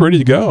 It's ready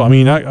to go. I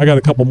mean, I got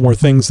a couple more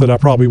things that I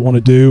probably want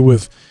to do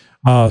with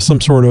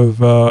some sort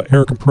of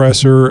air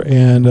compressor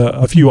and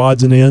a few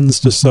odds and ends,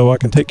 just so I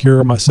can take care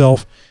of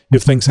myself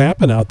if things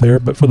happen out there.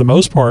 But for the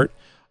most part,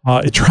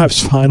 it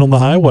drives fine on the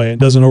highway and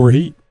doesn't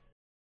overheat.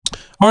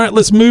 All right,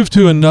 let's move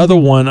to another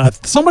one.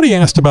 Somebody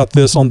asked about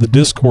this on the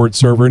Discord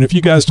server, and if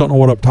you guys don't know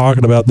what I'm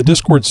talking about, the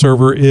Discord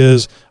server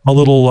is a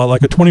little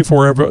like a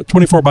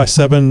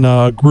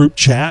 24/7 group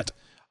chat.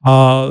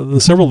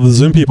 Several of the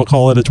Zoom people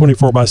call it a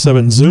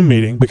 24/7 Zoom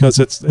meeting, because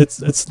it's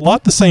a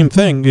lot the same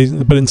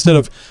thing, but instead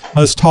of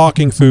us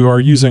talking through or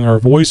using our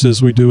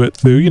voices, we do it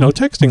through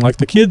texting like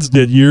the kids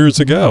did years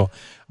ago.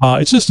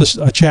 It's just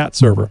a chat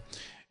server.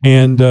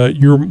 And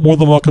you're more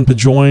than welcome to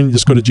join.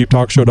 Just go to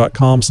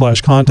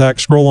jeeptalkshow.com/contact.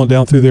 Scroll on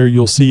down through there.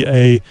 You'll see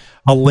a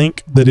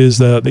link that is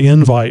the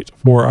invite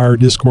for our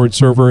Discord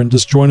server, and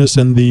just join us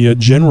in the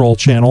general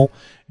channel,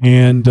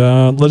 and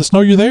let us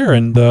know you're there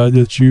and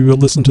that you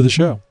listen to the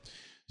show.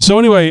 So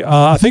anyway,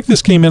 I think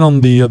this came in on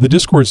the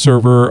Discord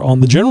server on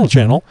the general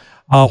channel.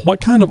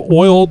 What kind of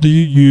oil do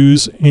you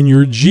use in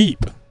your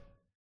Jeep?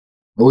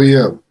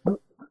 OEM.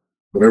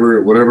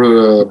 Whatever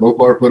the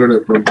Mopar put in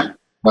it from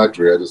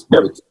factory, I just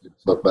put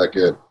stuff back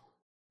in.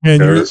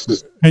 And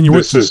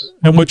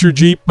what's your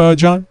Jeep,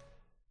 John?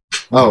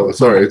 Oh,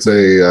 sorry, it's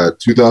a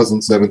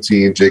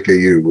 2017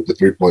 JKU with the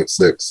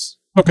 3.6.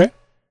 Okay,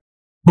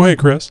 go ahead,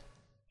 Chris.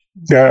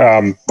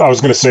 Yeah, I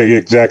was going to say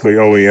exactly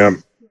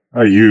OEM.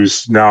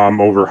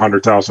 I'm over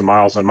 100,000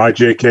 miles on my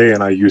JK,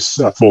 and I use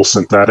full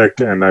synthetic,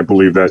 and I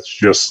believe that's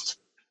just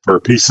for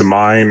peace of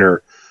mind,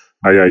 or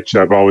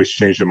I've always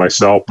changed it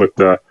myself, but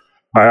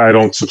I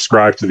don't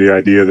subscribe to the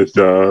idea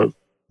that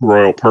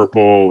Royal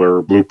Purple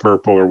or Blue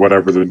Purple or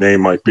whatever the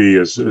name might be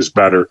is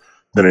better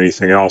than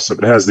anything else. If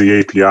it has the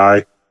API,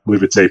 I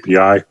believe it's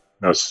API,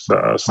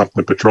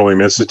 something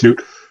Petroleum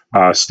Institute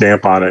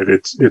stamp on it,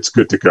 it's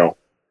good to go.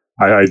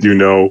 I do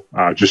know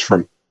just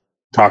from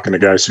talking to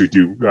guys who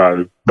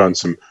done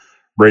some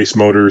race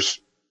motors,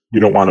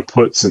 you don't want to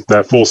put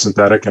full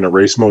synthetic in a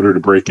race motor to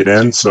break it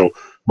in. So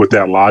with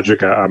that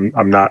logic,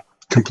 I'm not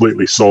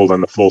completely sold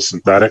on the full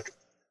synthetic.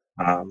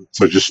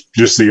 So just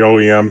the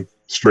OEM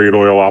straight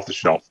oil off the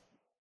shelf.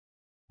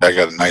 I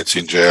got a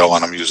 19 JL,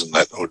 and I'm using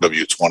that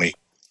OW20,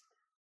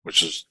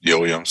 which is the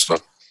OEM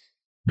stuff.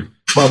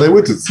 Wow, they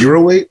went to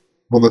 0 weight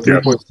on the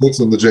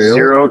 3.6 on the JL.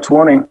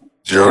 0.20.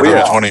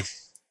 0.20.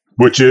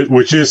 Which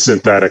is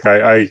synthetic.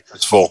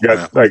 It's full.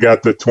 I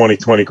got the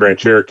 2020 Grand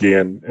Cherokee,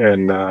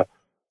 and my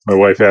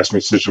wife asked me,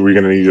 "Are we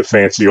going to need a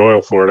fancy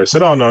oil for it?" I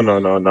said, "Oh no,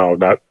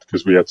 not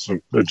because we had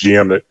a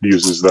GM that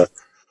uses the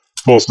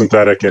full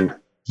synthetic, and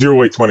 0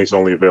 weight 20 is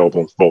only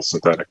available in full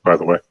synthetic, by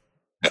the way."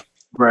 Yeah.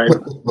 Right.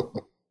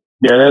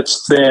 Yeah,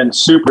 that's thin,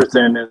 super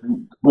thin.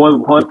 And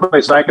one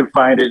place I can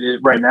find it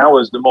right now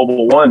is the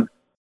Mobil 1.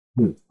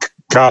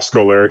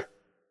 Costco, Larry.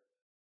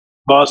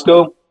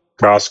 Costco.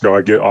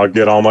 I'll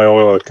get all my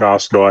oil at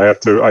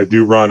Costco. I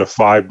do run a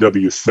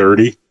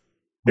 5W30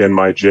 in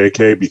my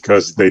JK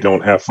because they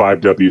don't have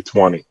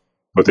 5W20,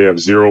 but they have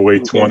 0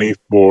 weight 20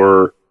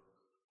 for,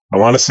 I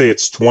want to say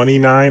it's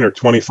 $29 or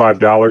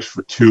 $25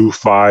 for 2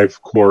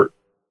 5-quart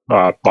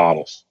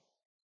bottles.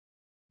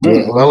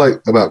 What I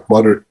like about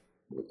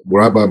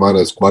where I buy mine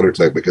is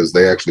QuadraTech, because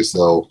they actually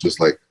sell just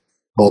like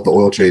call it the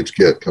oil change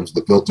kit. Comes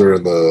with the filter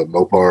and the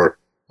Mopar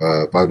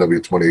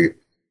 5W20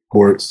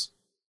 quarts.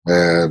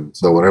 And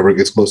so whenever it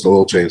gets close to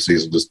oil change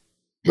season, just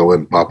go in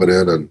and pop it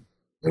in and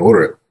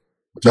order it,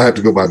 which I have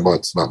to go by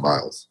months, not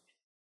miles.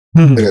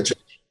 I think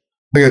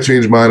I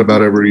change mine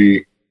about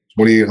every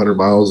 2,800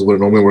 miles, what it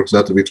normally works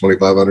out to be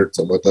 2,500,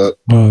 something like that.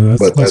 Oh,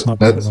 that's not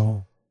bad at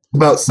all.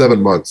 About 7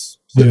 months,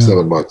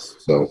 7 months.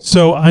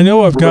 So I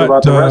know I've got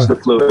about the rest of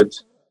the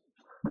fluids.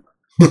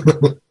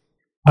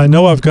 I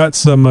know I've got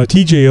some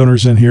TJ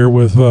owners in here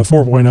with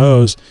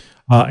 4.0s.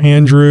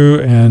 Andrew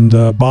and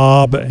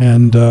Bob,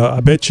 and I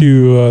bet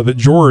you that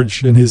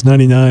George in his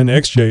 99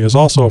 XJ is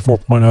also a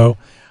 4.0.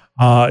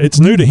 It's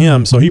new to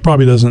him, so he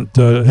probably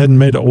hadn't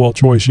made an oil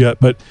choice yet.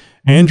 But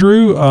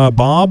Andrew,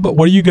 Bob,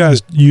 what do you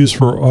guys use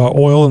for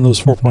oil in those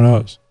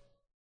 4.0s?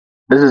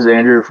 This is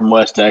Andrew from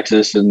West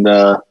Texas, and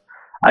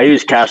I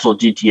use Castle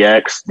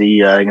GTX,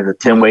 the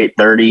 10 weight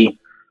 30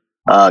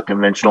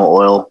 conventional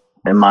oil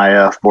in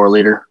my 4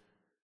 liter.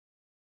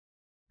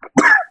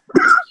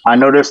 I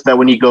noticed that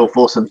when you go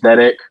full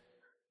synthetic,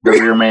 the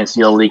rear main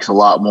seal leaks a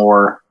lot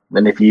more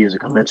than if you use a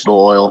conventional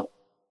oil.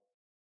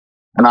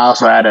 And I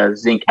also add a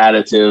zinc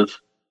additive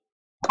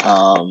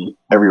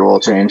every oil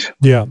change.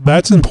 Yeah,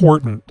 that's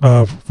important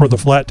for the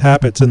flat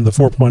tappets in the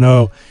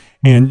 4.0.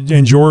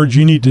 And George,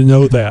 you need to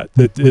know that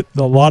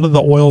a lot of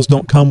the oils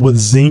don't come with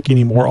zinc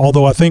anymore.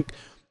 Although I think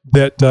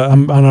that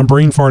I'm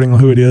brain farting on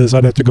who it is.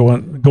 I'd have to go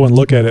and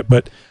look at it.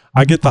 But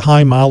I get the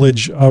high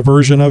mileage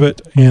version of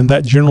it, and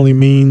that generally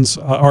means,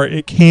 or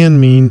it can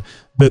mean,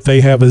 that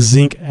they have a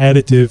zinc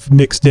additive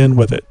mixed in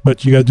with it.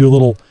 But you got to do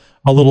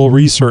a little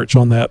research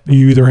on that.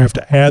 You either have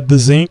to add the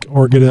zinc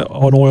or get an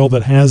oil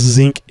that has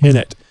zinc in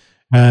it,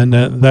 and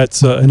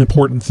that's an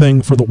important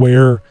thing for the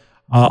wear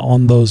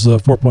on those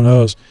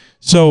 4.0s.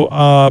 So,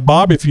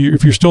 Bob, if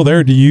you're still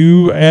there, do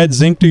you add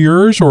zinc to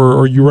yours, or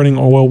are you running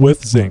oil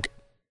with zinc?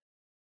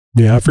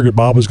 Yeah, I figured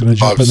Bob was going to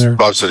jump in there.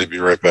 Bob said he'd be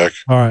right back.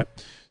 All right.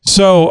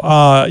 So,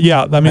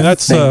 yeah, I mean,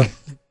 that's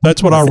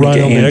what I run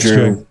on the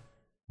XJ.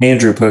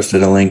 Andrew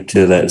posted a link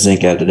to that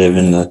zinc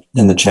additive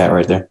in the chat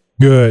right there.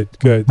 Good.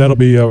 That'll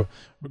be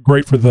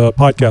great for the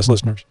podcast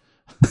listeners.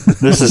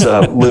 This is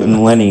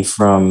Luton Lenny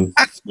from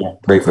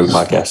great for the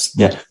podcast.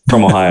 Yeah,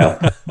 from Ohio.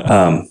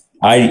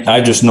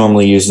 I just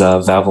normally use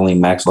Valvoline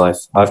Max Life.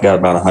 I've got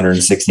about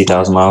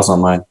 160,000 miles on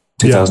my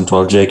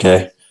 2012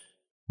 JK.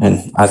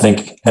 And I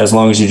think as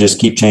long as you just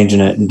keep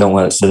changing it and don't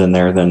let it sit in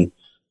there, then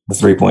the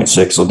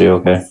 3.6 will do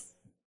okay.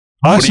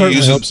 I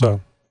certainly hope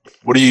so.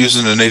 What are you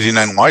using an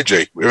 89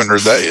 YJ? We haven't heard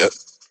that yet.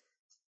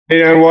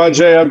 89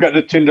 YJ, I've got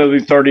the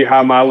 10W30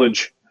 high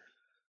mileage.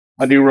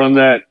 I do run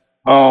that.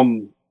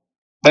 And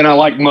I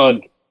like mud.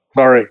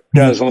 Sorry,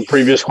 guys, on the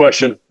previous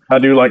question. I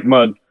do like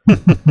mud.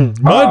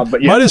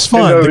 Mud is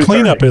fun. The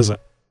cleanup isn't.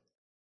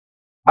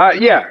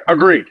 Yeah,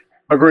 agreed.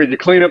 The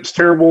cleanup's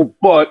terrible,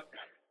 but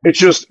it's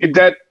just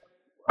that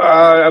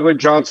I believe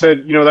John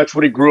said, that's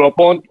what he grew up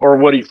on or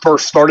what he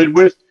first started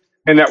with.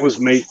 And that was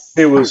me.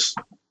 It was,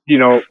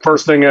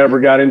 first thing I ever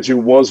got into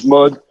was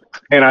mud.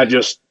 And I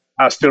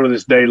still to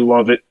this day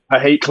love it. I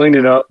hate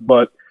cleaning up,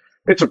 but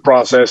it's a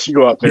process. You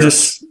go out there.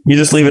 You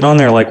just leave it on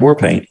there like war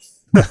paint.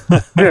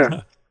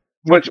 Yeah.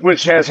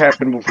 Which has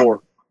happened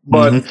before.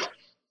 But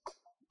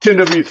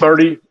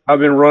 10W30, I've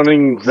been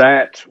running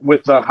that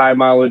with the high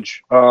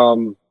mileage.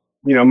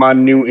 My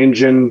new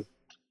engine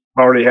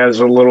already has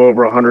a little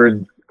over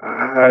 100.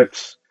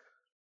 It's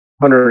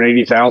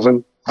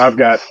 180,000. I've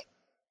got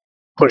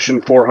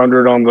pushing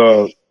 400 on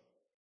the,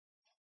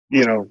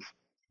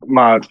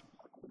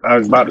 I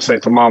was about to say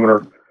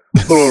thermometer, a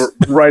little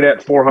right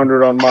at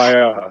 400 on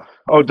my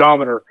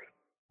odometer.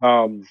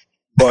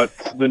 But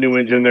the new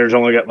engine, there's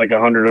only got like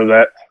 100 of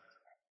that.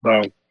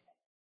 So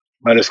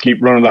I just keep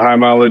running the high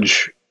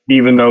mileage,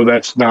 even though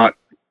that's not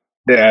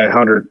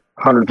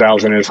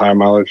 100,000 is high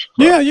mileage.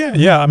 So.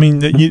 Yeah. I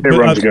mean, it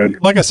runs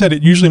good. Like I said,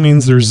 it usually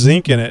means there's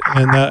zinc in it,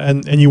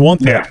 and you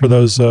want that for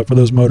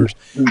those motors.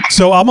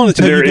 So I'm going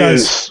to tell you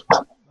guys.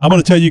 I'm going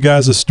to tell you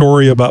guys a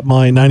story about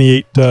my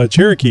 '98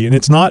 Cherokee, and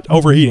it's not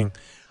overheating.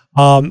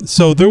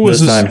 So there was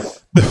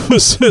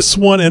this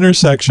one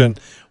intersection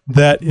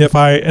that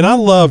I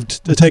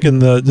loved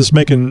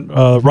making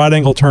right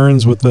angle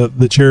turns with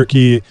the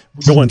Cherokee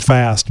going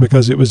fast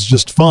because it was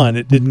just fun.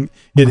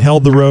 It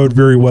held the road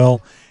very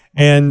well.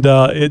 And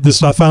I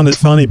found it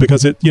funny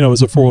because it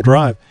was a 4-wheel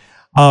drive.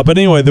 But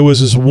anyway, there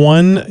was this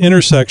one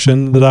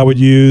intersection that I would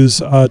use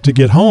to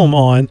get home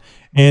on,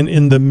 and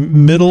in the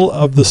middle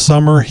of the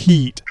summer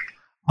heat,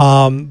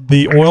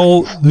 the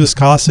oil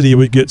viscosity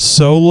would get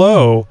so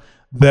low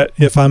that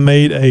if I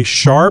made a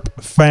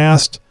sharp,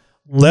 fast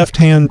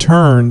left-hand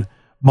turn,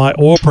 my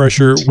oil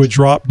pressure would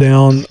drop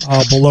down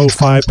below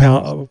 5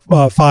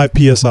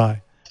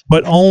 psi,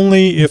 but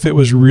only if it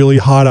was really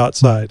hot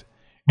outside.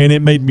 And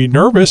it made me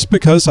nervous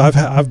because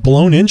I've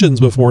blown engines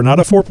before, not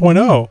a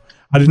 4.0.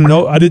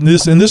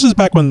 This is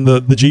back when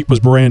the Jeep was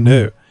brand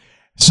new.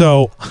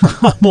 So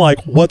I'm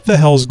like, what the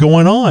hell's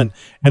going on?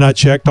 And I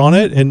checked on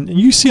it, and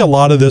you see a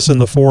lot of this in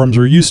the forums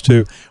we're used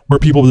to, where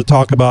people would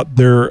talk about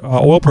their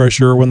oil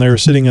pressure when they're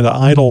sitting at an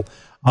idle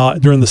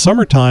during the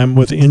summertime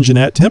with the engine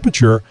at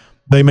temperature.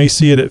 They may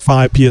see it at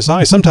 5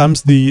 psi.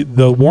 Sometimes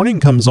the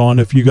warning comes on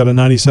if you got a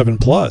 97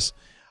 plus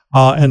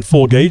and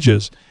full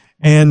gauges.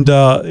 And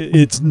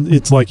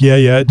it's like,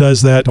 yeah, it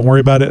does that. Don't worry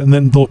about it. And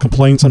then they'll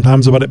complain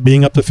sometimes about it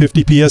being up to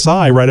 50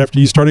 psi right after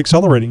you start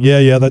accelerating.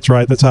 Yeah, that's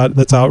right. That's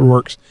how it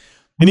works.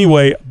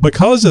 Anyway,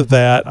 because of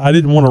that, I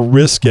didn't want to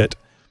risk it,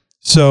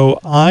 so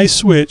I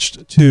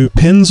switched to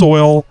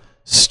Pennzoil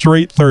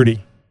Straight 30.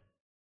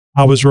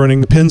 I was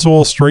running the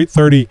Pennzoil Straight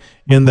 30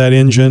 in that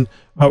engine,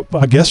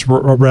 I guess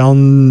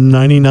around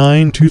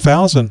 99,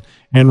 2000,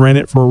 and ran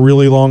it for a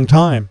really long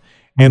time.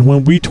 And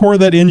when we tore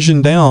that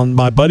engine down,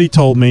 my buddy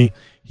told me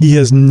he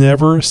has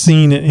never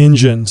seen an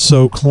engine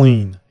so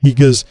clean.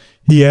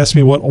 He asked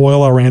me what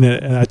oil I ran in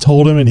it, and I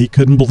told him, and he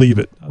couldn't believe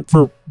it.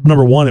 For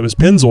number one, it was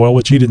Pennzoil,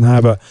 which he didn't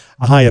have a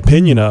high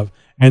opinion of,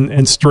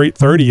 and Straight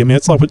 30. I mean,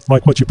 it's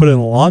like what you put in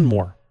a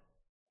lawnmower.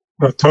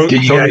 Can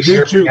you guys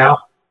hear me now?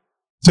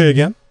 Say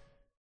again?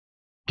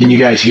 Can you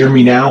guys hear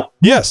me now?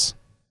 Yes.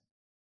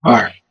 All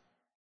right.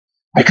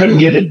 I couldn't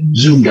get it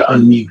Zoom to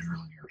unmute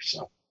earlier,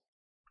 so.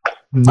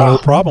 No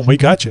problem. We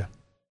got you.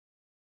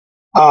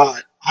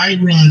 I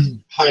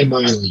run high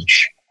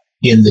mileage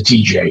in the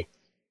TJ.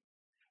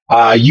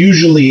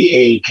 Usually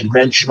a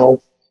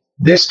conventional.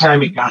 This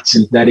time it got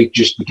synthetic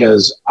just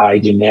because I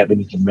didn't have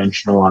any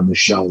conventional on the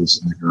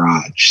shelves in the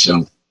garage.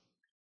 So,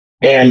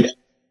 and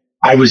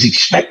I was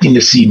expecting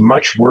to see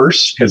much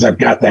worse because I've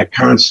got that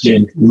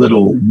constant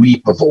little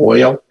weep of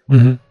oil.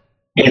 Mm-hmm.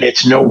 And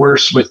it's no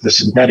worse with the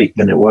synthetic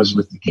than it was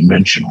with the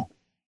conventional.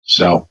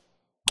 So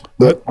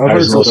I've I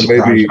was a little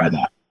surprised by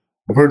that.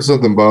 I've heard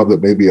something, Bob,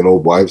 that may be an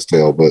old wives'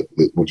 tale, but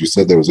what you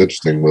said there was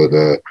interesting.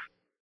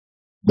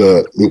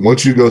 But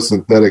once you go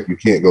synthetic, you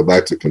can't go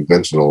back to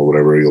conventional or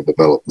whatever. You'll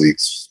develop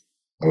leaks.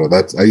 I don't know.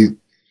 I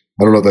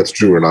don't know if that's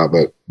true or not,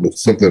 but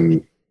it's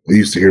something I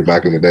used to hear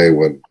back in the day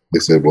when they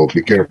said, "Well,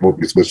 be careful if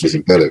you switch to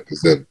synthetic,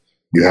 because then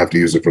you have to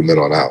use it from then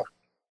on out."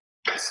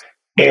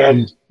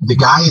 And the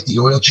guy at the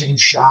oil change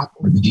shop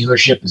or the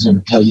dealership is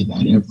going to tell you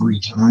that every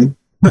time.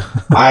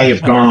 I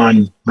have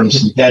gone from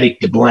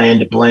synthetic to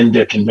blend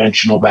to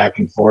conventional, back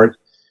and forth,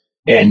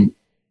 and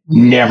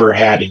never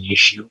had an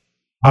issue.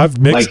 I've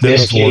mixed like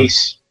this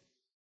case.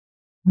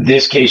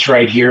 This case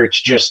right here, it's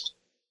just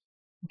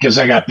because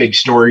I got big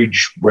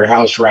storage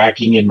warehouse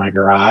racking in my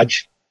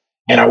garage,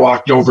 and I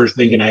walked over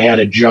thinking I had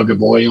a jug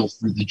of oil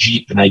for the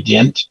Jeep, and I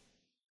didn't.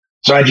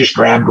 So I just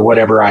grabbed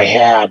whatever I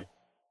had,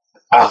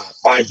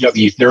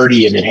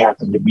 5W30, and it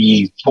happened to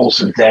be full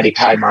synthetic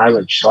high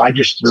mileage. So I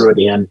just threw it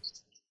in.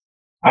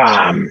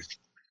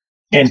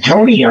 And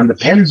Tony, on the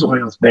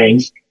Pennzoil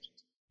thing,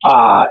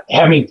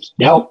 having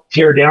helped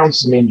tear down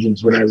some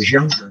engines when I was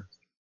younger,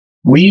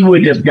 we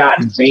would have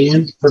gotten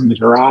banned from the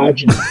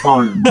garage and the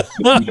farm if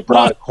we'd have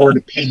brought a quart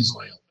of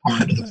Pennzoil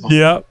onto the farm.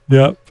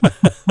 Yep.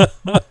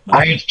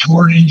 I have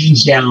torn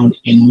engines down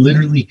and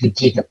literally could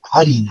take a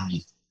putty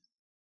knife,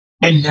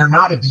 and they're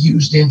not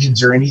abused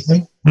engines or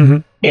anything,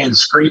 and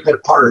scrape it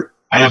apart.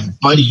 I have a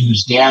buddy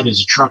whose dad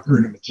is a trucker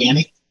and a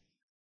mechanic,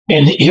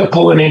 and he'll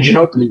pull an engine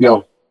open and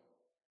go,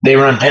 "They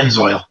run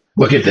Pennzoil.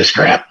 Look at this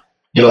crap.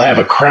 It'll have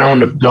a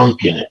crown of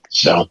gunk in it."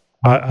 So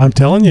I'm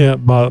telling you,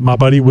 my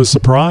buddy was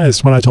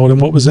surprised when I told him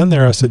what was in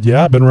there. I said,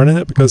 "Yeah, I've been running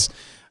it because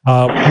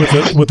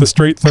with the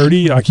straight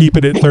 30, I keep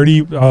it at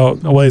 30.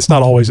 Well, it's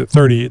not always at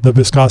 30. The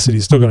viscosity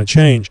is still going to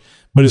change,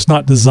 but it's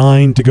not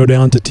designed to go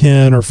down to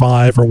 10 or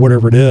 5 or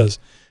whatever it is.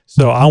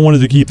 So I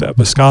wanted to keep that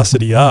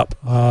viscosity up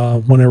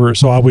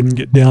so I wouldn't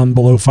get down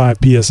below 5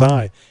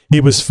 psi.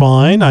 It was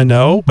fine, I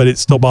know, but it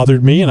still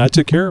bothered me, and I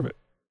took care of it.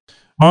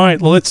 All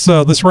right, let's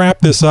wrap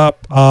this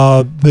up.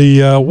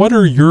 What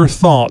are your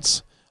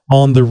thoughts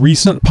on the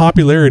recent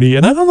popularity,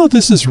 and I don't know if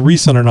this is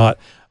recent or not,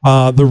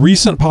 the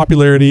recent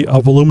popularity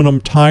of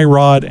aluminum tie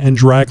rod and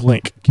drag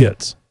link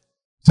kits?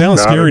 Sounds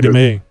scary to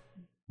me.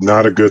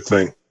 Not a good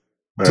thing.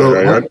 So,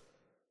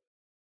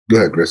 go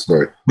ahead, Chris.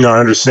 Sorry. No, I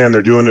understand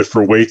they're doing it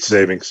for weight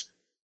savings.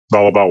 It's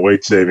all about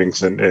weight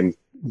savings, and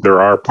there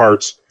are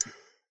parts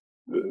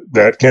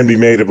that can be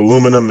made of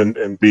aluminum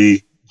and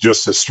be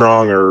just as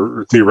strong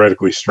or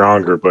theoretically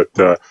stronger. But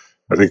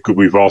I think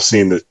we've all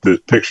seen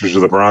the pictures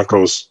of the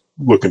Broncos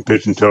looking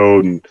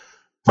pigeon-toed and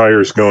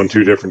tires going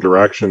 2 different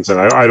directions. And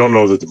I don't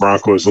know that the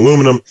Bronco is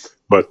aluminum,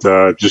 but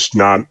just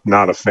not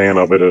a fan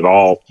of it at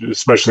all,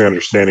 especially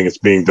understanding it's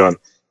being done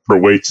for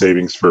weight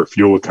savings for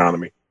fuel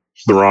economy.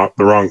 It's the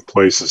wrong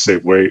place to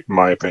save weight, in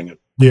my opinion.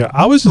 Yeah,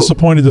 I was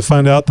disappointed to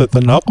find out that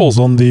the knuckles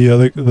on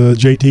the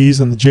JTs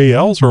and the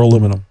JLs are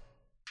aluminum.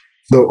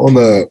 So on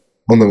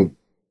the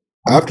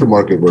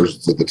aftermarket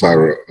versions of the tie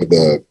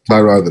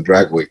rod and the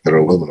drag link that are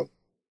aluminum,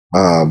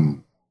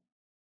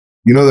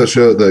 you know the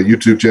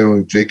YouTube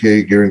channel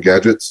JK Gear and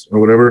Gadgets or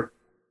whatever,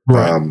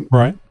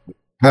 right?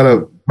 Had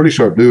a pretty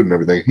sharp dude and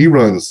everything. He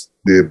runs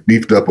the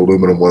beefed up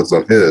aluminum ones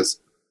on his,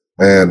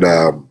 and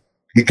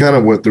he kind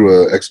of went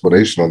through an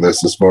explanation on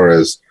this as far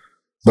as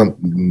some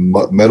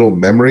metal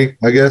memory,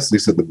 I guess. He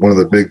said that one of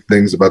the big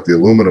things about the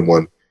aluminum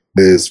one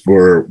is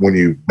for when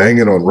you bang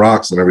it on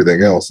rocks and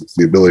everything else, it's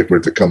the ability for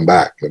it to come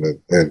back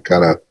and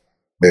kind of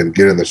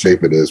get in the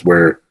shape it is,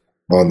 where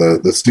on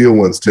the steel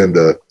ones tend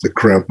to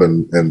crimp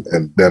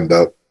and bend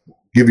up,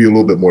 give you a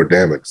little bit more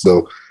damage.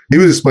 So he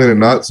was explaining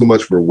not so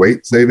much for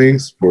weight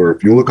savings for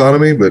fuel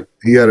economy, but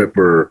he had it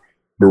for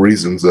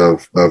reasons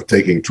of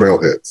taking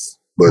trail hits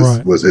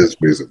was his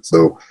reason.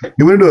 So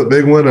he went into a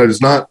big one.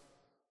 There's not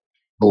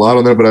a lot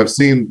on there, but I've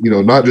seen,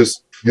 not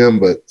just him,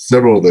 but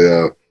several of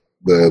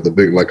the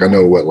big, like I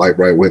know what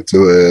Light-Brite went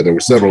to it. There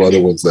were several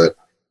other ones that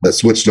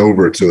switched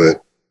over to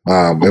it.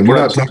 And we're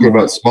not talking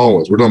about small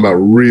ones. We're talking about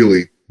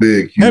really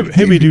big, huge,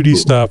 heavy duty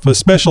stuff,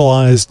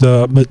 specialized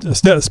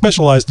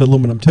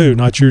aluminum too,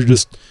 not your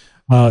just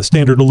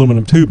standard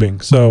aluminum tubing.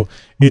 So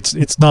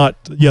it's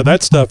not,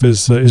 that stuff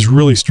is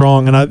really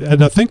strong. And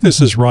I think this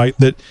is right,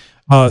 that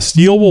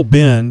steel will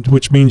bend,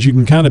 which means you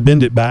can kind of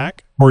bend it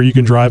back, or you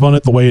can drive on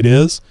it the way it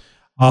is.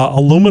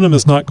 Aluminum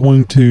is not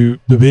going to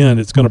bend.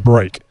 It's going to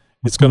break.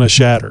 It's going to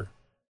shatter.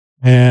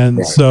 And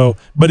Right. so,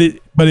 but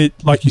it,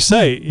 like you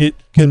say, it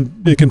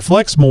can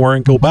flex more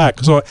and go back.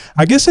 So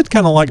I guess it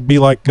kind of be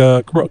like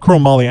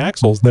chromoly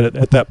axles that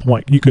at that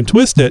point you can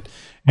twist it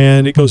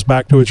and it goes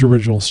back to its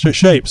original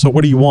shape. So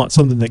what do you want?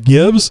 Something that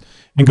gives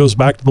and goes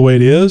back to the way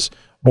it is?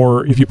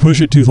 Or if you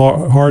push it too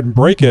hard and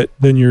break it,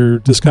 then you're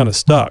just kind of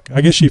stuck.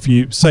 I guess if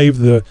you save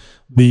the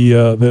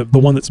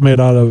one that's made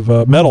out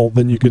of metal,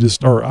 then you could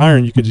just, or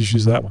iron, you could just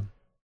use that one.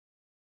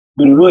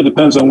 It really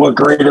depends on what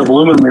grade of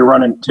aluminum you're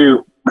running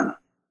too,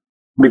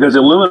 because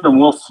aluminum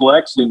will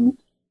flex and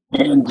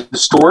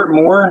distort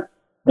more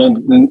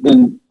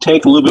and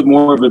take a little bit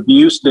more of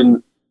abuse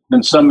than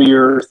some of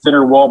your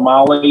thinner wall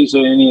mollies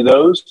and any of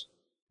those.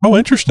 Oh,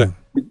 interesting.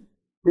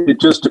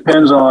 It just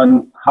depends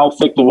on how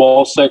thick the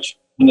wall section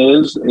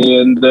is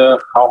and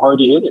how hard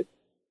you hit it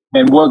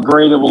and what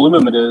grade of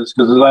aluminum it is,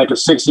 because like a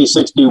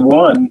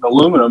 6061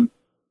 aluminum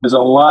is a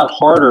lot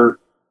harder,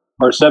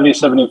 or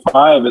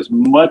 7075 is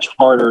much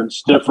harder and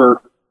stiffer,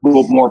 a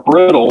little more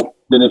brittle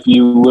than if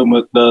you went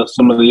with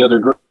some of the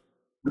other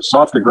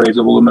softer grades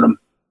of aluminum.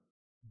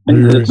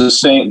 And it's the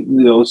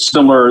same,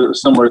 similar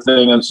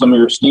thing on some of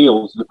your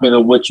steels,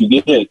 depending on what you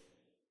get.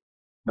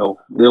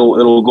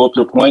 It'll go up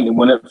to a point, and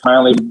when it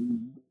finally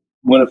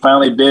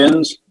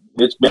bends,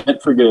 it's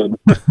bent for good.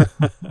 I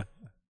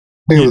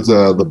think it was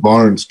the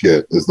Barnes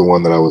kit is the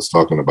one that I was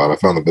talking about. I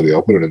found the video.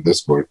 I'll put it in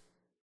Discord.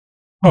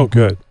 Oh,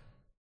 good.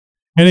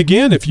 And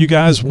again, if you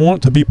guys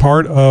want to be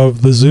part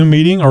of the Zoom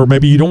meeting, or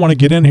maybe you don't want to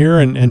get in here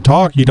and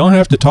talk, you don't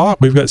have to talk.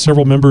 We've got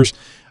several members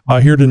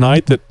here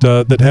tonight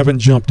that haven't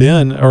jumped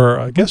in, or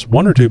I guess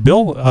one or two.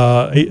 Bill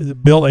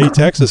A.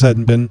 Texas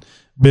hadn't been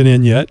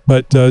in yet,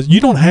 but you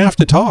don't have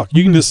to talk.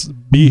 You can just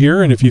be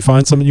here, and if you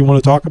find something you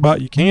want to talk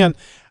about, you can.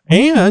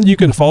 And you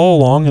can follow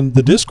along in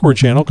the Discord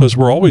channel, because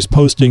we're always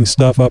posting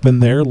stuff up in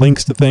there,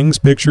 links to things,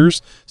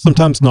 pictures,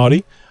 sometimes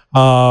naughty.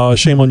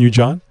 Shame on you,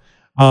 John.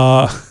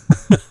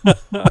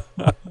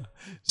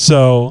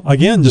 So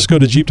again, just go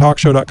to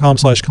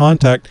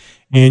jeeptalkshow.com/contact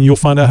and you'll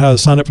find out how to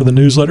sign up for the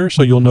newsletter.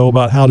 So you'll know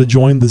about how to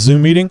join the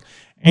Zoom meeting,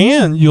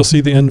 and you'll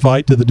see the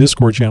invite to the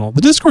Discord channel.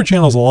 The Discord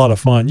channel is a lot of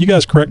fun. You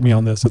guys correct me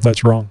on this if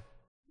that's wrong.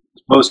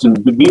 Posting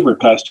the beaver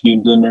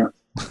costumes in there.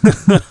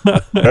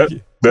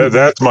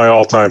 That's my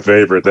all-time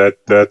favorite.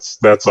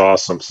 That's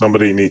awesome.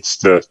 Somebody needs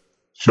to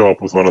show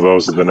up with one of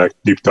those at the next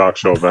Jeep Talk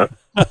Show event.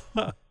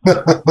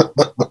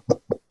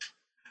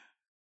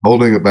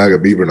 Holding a bag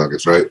of beaver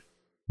nuggets, right?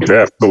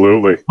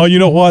 Absolutely. Oh, you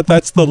know what?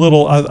 That's the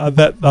little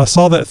that I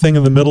saw that thing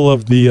in the middle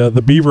of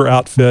the beaver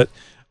outfit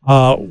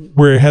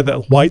where it had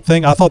that white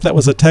thing. I thought that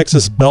was a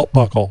Texas belt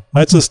buckle.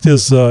 That's just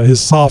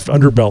his soft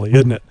underbelly,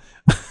 isn't it?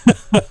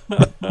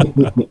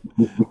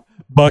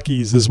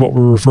 Buc-ee's is what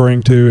we're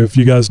referring to, if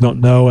you guys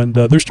don't know, and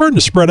they're starting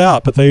to spread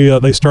out, but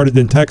they started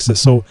in Texas,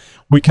 so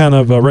we kind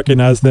of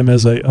recognize them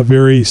as a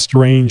very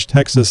strange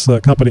Texas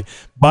company.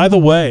 By the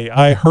way,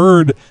 I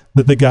heard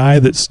that the guy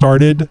that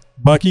started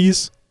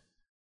Buc-ee's,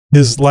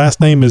 his last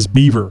name is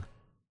Beaver.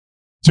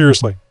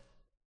 Seriously.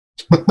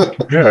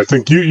 Yeah, I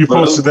think you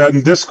posted that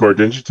in Discord,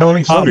 didn't you,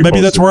 Tony?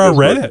 Maybe that's where I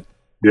read it.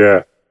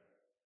 Yeah.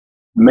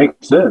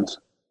 Makes sense.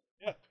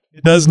 Yeah,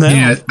 it does now.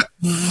 Yeah,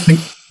 I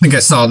think I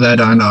saw that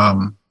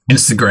on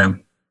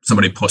Instagram.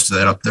 Somebody posted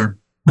that up there.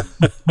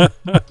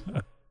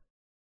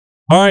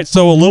 All right,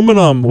 so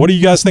aluminum. What do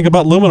you guys think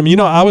about aluminum?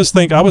 I was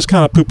kind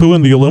of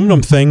poo-pooing the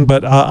aluminum thing,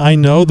 but I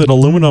know that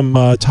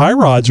aluminum tie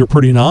rods are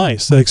pretty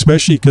nice,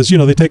 especially because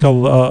they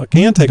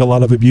can take a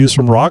lot of abuse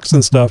from rocks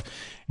and stuff.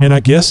 And I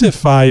guess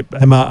if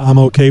I'm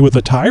okay with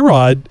a tie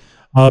rod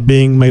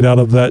being made out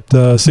of that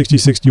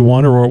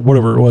 6061 or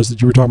whatever it was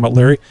that you were talking about,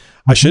 Larry,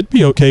 I should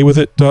be okay with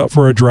it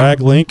for a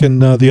drag link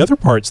and the other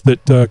parts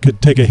that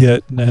could take a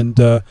hit and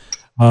take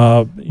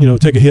a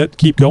hit,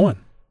 keep going.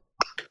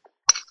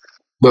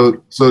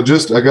 So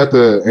just, I got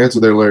the answer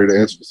there, Larry, to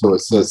answer. So it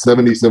says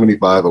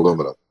 7075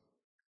 aluminum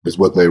is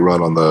what they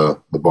run on the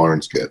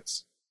Barnes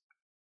kits.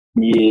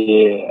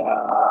 Yeah.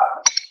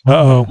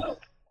 Uh-oh.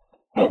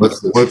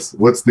 What's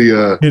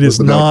the it is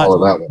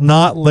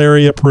not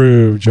Larry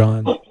approved,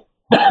 John.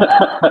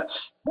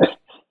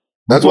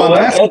 That's why I'm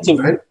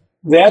asking.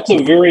 That's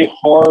a very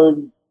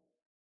hard.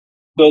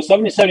 So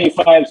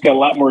 7075's got a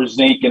lot more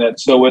zinc in it,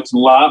 so it's a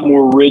lot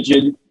more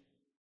rigid.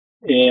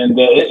 And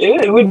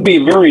it would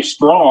be very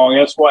strong.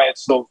 That's why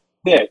it's so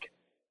thick,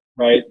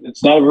 right?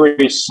 It's not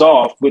very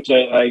soft, which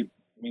I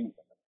mean,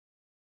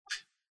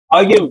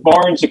 I'll give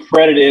Barnes the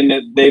credit in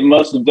that they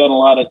must have done a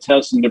lot of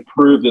testing to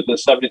prove that the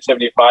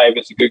 7075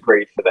 is a good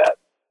grade for that,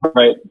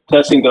 right?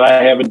 Testing that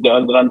I haven't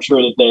done, but I'm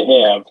sure that they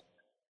have.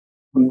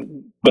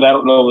 But I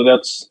don't know that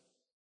that's,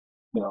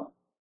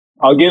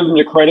 I'll give them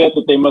the credit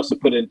that they must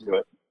have put into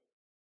it.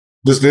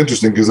 Just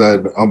interesting because I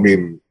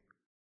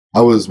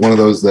was one of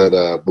those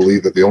that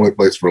believe that the only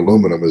place for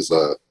aluminum is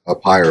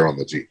up higher on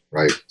the Jeep,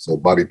 right? So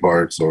body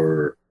parts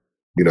or,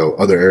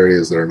 other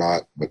areas that are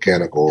not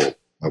mechanical,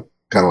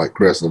 kind of like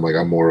Chris.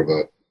 I'm more of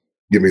a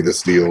give me the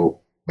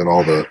steel and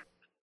all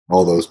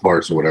those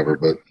parts or whatever.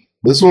 But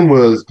this one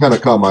was kind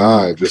of caught my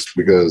eye just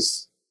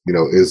because,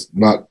 is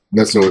not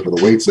necessarily for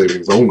the weight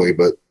savings only,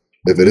 but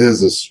if it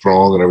is as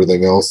strong and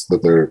everything else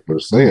that they're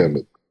saying,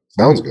 it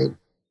sounds good.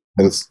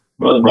 And it's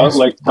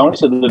like Tony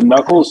said, the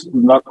knuckles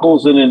and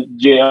the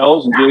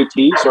JLs and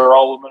JTs are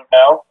all aluminum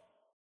now.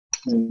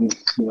 And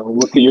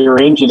look at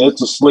your engine;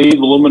 it's a sleeve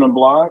aluminum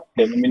block.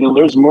 And I mean,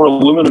 there's more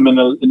aluminum in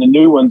the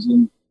new ones.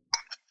 And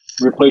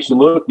replace the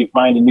look, you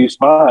find a new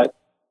spot.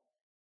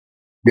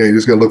 Yeah, you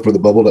just got to look for the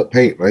bubbled up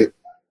paint, right?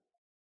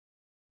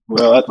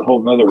 Well, that's a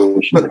whole nother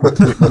issue.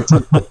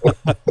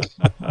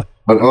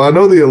 I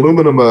know the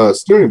aluminum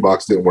steering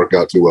box didn't work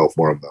out too well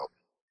for him, though.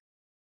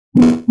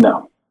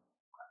 No.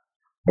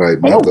 All right,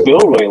 I know Bill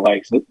really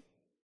likes it.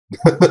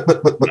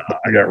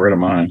 I got rid of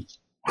mine.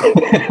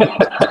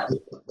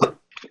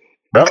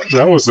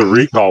 That was the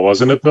recall,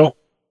 wasn't it, Bill?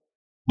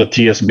 The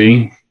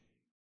TSB.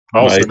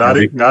 Oh, so not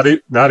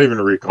even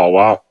a recall.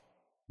 Wow.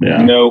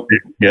 Yeah. No.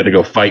 You had to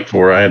go fight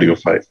for it. I had to go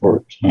fight for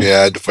it. So. Yeah,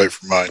 I had to fight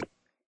for mine.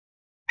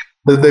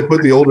 Did they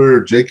put the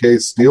older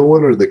JK steel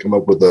one, or did they come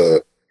up with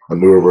a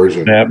newer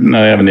version? They have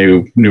a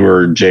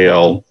newer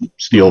JL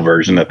steel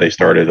version that they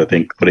started, I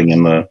think, putting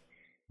in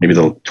maybe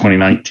the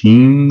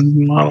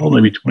 2019 model,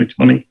 maybe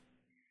 2020.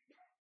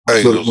 I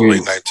think it was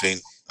late 19.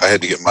 I had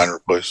to get mine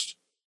replaced.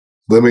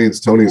 That means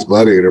Tony's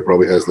Gladiator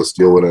probably has the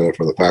steel one in it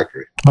from the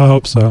factory. I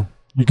hope so.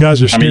 You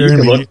guys are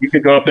scaring me. You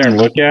could go up there and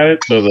look at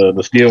it. So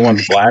the steel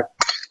one's black.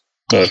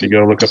 So if you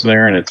go look up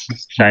there and it's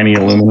shiny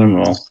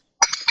aluminum, well,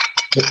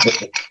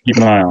 keep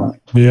an eye on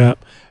it. Yeah.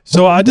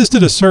 So I just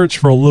did a search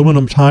for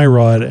aluminum tie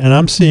rod, and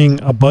I'm seeing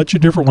a bunch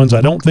of different ones.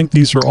 I don't think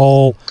these are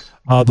all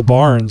the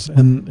Barnes,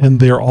 and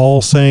they're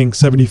all saying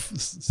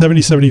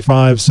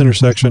 70-75 center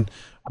section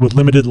with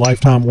limited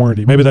lifetime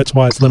warranty. Maybe that's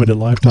why it's limited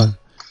lifetime.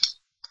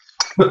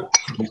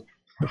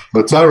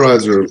 But tie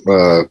rods are,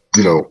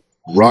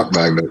 rock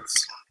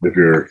magnets if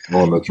you're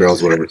on the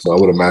trails, or whatever. So I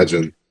would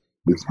imagine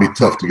it'd be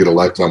tough to get a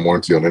lifetime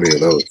warranty on any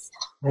of those.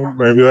 Well,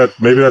 maybe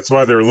that's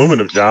why they're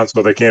aluminum, John,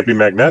 so they can't be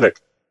magnetic.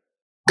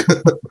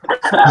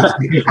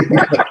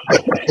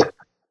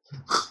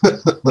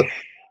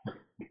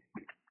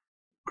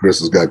 Chris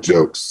has got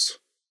jokes.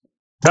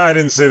 I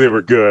didn't say they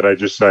were good. I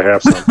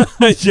have some.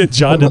 Yeah,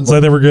 John didn't say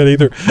they were good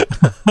either.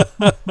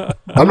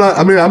 I'm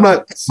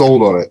not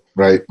sold on it,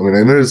 right? I mean,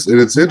 and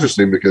it's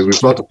interesting because we've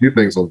talked a few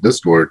things on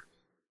Discord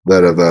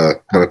that have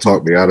kind of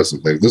talked me out of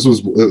some things. This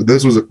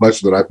was a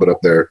question that I put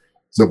up there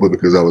simply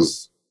because I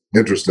was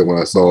interested when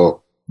I saw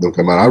them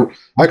come out.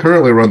 I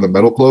currently run the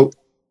Metal Cloak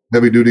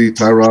heavy duty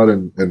tie rod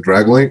and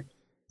drag link,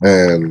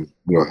 and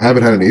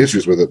haven't had any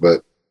issues with it,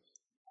 but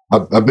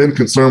I've been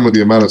concerned with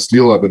the amount of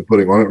steel I've been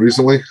putting on it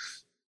recently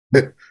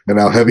and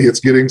how heavy it's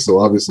getting. So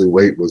obviously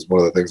weight was one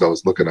of the things I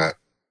was looking at.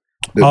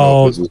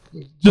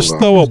 Just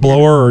throw a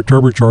blower or a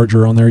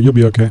turbocharger on there. You'll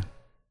be okay.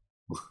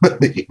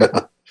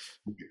 Yeah.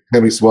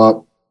 Hemi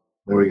swap.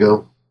 There we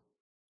go.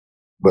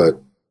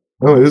 But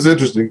it is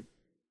interesting.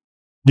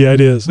 Yeah,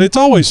 it is. It's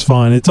always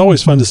fun. It's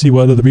always fun to see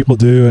what other people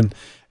do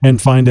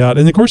and find out.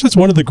 And of course, that's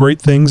one of the great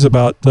things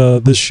about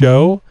this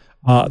show,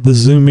 the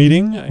Zoom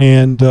meeting,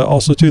 and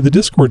also to the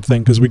Discord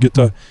thing, because we get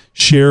to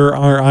share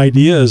our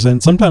ideas,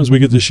 and sometimes we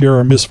get to share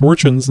our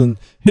misfortunes, and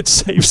it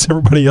saves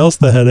everybody else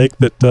the headache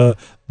that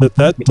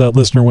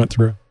listener went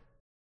through.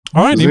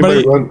 All right,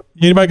 anybody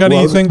got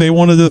anything they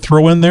wanted to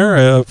throw in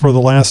there for the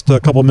last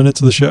couple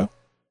minutes of the show?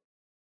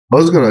 I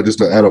was going to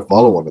just add a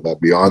follow-on to that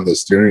beyond the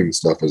steering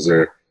stuff. Is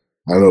there?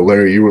 I know,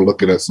 Larry, you were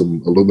looking at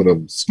some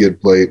aluminum skid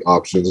plate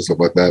options and stuff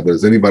like that, but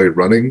is anybody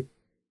running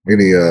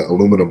any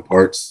aluminum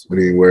parts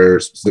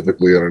anywhere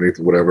specifically underneath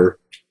whatever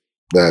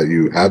that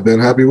you have been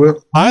happy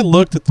with? I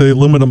looked at the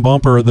aluminum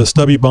bumper, the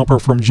stubby bumper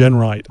from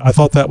Genrite. I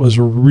thought that was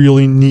a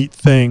really neat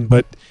thing,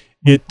 but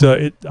it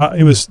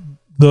was,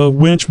 the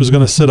winch was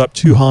going to sit up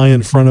too high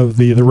in front of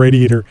the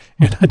radiator,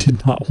 and I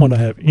did not want to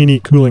have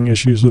any cooling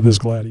issues with this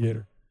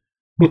Gladiator.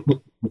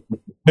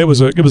 It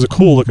was a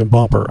cool looking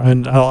bumper,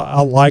 and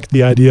I like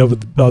the idea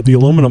of the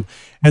aluminum.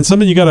 And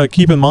something you got to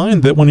keep in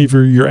mind that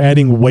whenever you're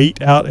adding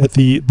weight out at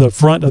the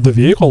front of the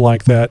vehicle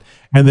like that,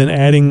 and then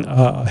adding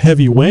a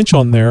heavy winch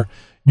on there,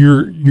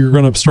 you're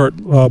going to start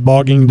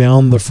bogging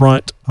down the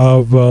front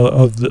of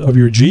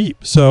your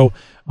Jeep. So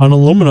an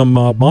aluminum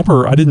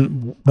bumper, I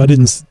didn't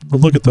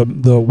look at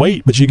the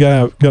weight, but you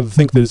got to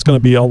think that it's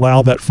going to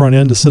allow that front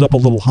end to sit up a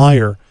little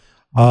higher.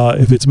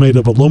 If it's made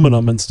of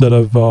aluminum instead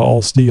of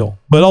all steel.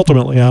 But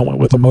ultimately, I went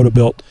with a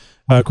Motobilt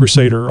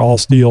Crusader all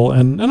steel,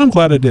 and I'm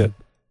glad I did.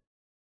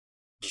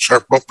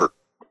 Sharp bumper.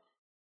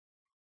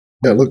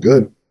 Yeah, it looked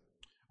good.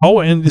 Oh,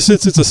 and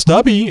since it's a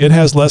stubby, it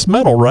has less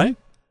metal, right?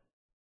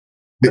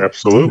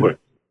 Absolutely.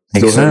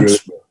 Makes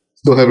sense.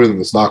 Still heavier than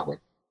the stock one.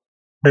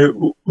 Hey,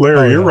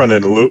 Larry, you're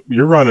running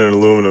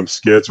aluminum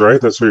skids, right?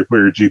 That's where you put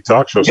your Jeep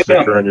Talk Show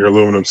sticker on your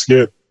aluminum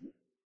skid.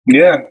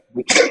 Yeah.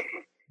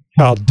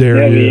 How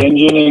dare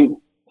you?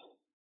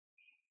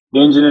 The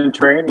engine and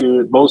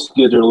train, both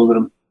skids are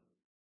aluminum.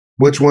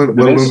 Which one?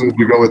 What aluminum did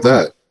you go with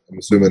that? I'm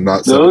assuming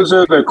not. Those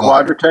are the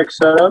Quadratec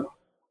setup.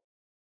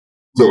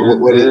 So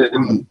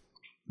do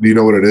you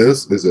know what it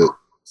is? Is it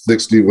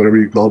 60, whatever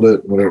you called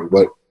it? Whatever.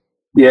 What?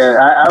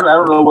 Yeah, I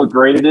don't know what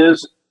grade it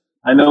is.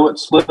 I know it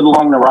slid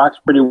along the rocks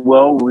pretty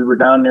well when we were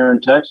down there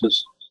in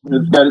Texas.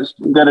 It's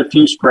got a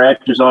few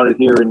scratches on it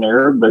here and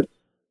there, but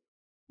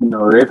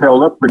they've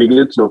held up pretty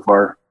good so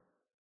far.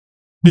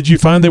 Did you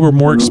find they were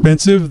more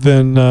expensive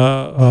than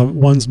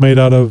ones made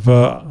out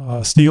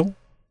of steel?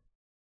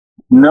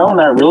 No,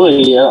 not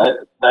really.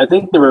 I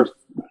think they were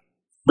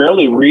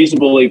fairly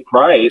reasonably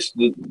priced.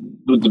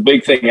 The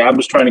big thing I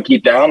was trying to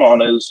keep down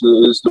on is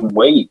the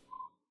weight.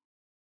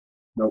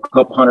 A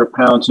couple 100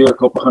 pounds here, a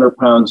couple 100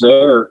 pounds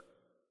there,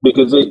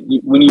 because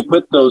when you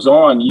put those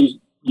on,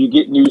 you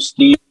get new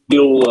steel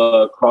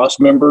cross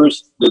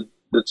members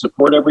that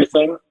support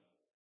everything.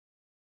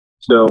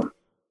 So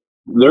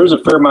there's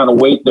a fair amount of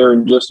weight there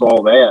in just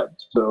all that.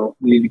 So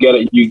you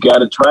got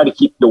to try to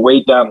keep the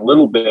weight down a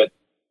little bit.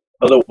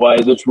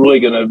 Otherwise, it's really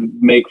going to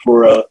make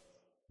for a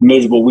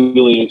miserable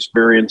wheelie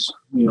experience.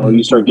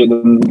 You start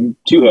getting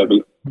too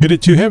heavy. Get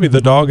it too heavy,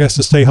 the dog has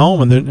to stay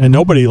home, and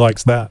nobody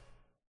likes that.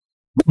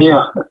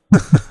 Yeah.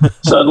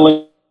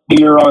 Suddenly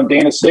you're on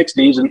Dana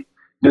 60s, and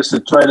just to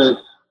try to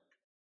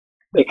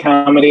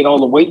accommodate all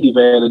the weight you've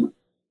added.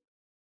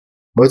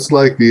 What's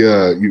like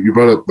you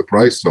brought up the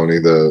price, Tony.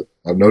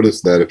 I've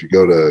noticed that if you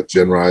go to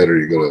GenRide or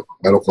you go to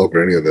Metal Cloak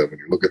or any of them, and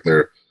you look at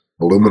their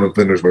aluminum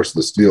fenders versus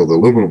the steel, the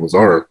aluminum ones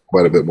are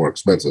quite a bit more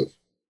expensive.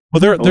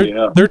 Well,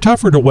 they're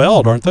tougher to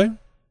weld, aren't they?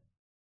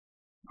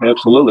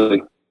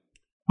 Absolutely.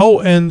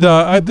 Oh, and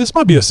this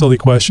might be a silly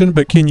question,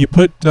 but can you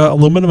put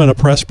aluminum in a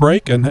press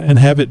brake and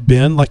have it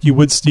bend like you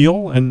would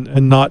steel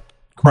and not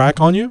crack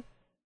on you?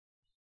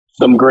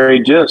 Some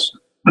grade, yes.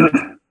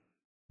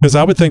 Because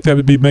I would think that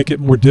would make it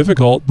more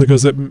difficult,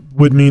 because it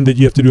would mean that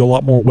you have to do a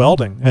lot more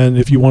welding. And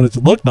if you want it to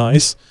look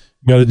nice,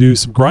 you got to do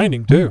some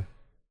grinding too.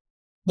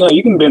 No,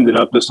 you can bend it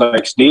up just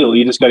like steel.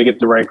 You just got to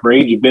get the right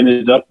grade. You bend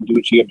it up and do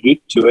what you got to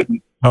do to it.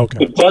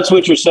 Okay. If that's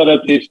what you're set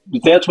up, if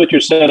that's what you're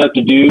set up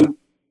to do,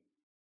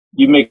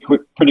 you make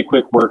pretty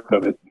quick work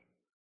of it.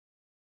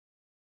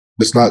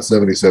 It's not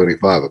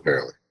 70-75,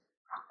 apparently.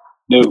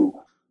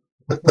 No.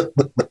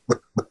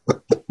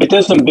 It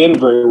doesn't bend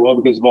very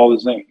well because of all the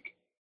zinc.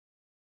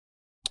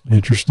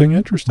 Interesting.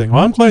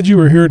 Well, I'm glad you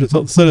were here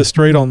to set us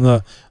straight on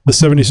the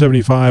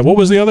 70-75. What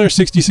was the other?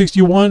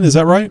 60-61? Is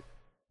that right?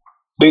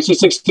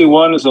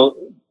 60-61 is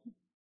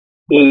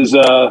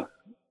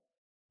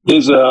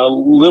a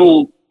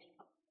little.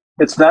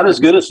 It's not as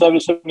good as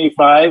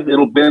 70-75.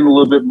 It'll bend a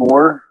little bit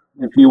more.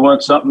 If you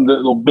want something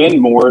that'll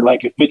bend more,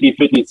 like a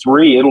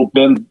 50-53, it'll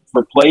bend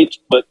for plates.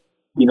 But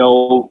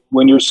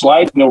when you're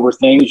sliding over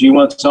things, you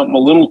want something a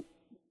little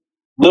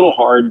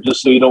hard,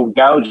 just so you don't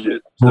gouge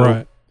it. So,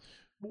 right.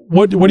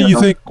 What do you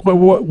think?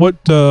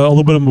 What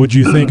aluminum would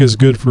you think is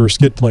good for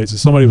skid plates? If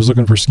somebody was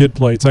looking for skid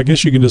plates, I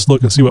guess you can just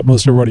look and see what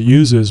most everybody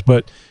uses.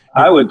 But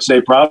I would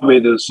say probably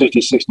the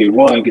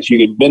 60-61, because you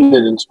can bend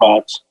it in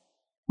spots.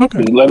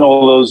 Okay. Let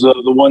all those the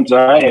ones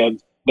I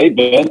had, they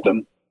bent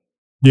them.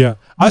 Yeah,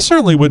 I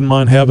certainly wouldn't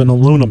mind having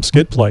aluminum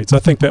skid plates. I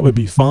think that would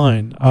be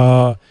fine,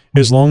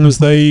 as long as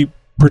they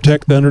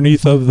protect the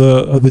underneath of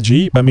the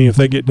Jeep. I mean, if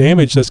they get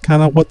damaged, that's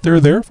kind of what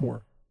they're there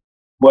for.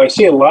 Well, I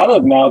see a lot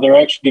of them now. They're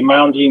actually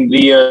mounting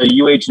the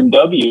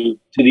UHMW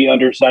to the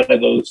underside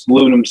of those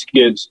aluminum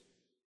skids.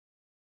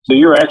 So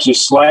you're actually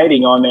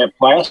sliding on that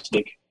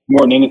plastic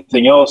more than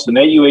anything else, and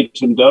that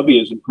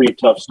UHMW is some pretty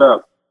tough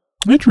stuff.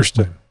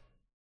 Interesting.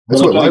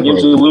 That's what it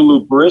gives you a little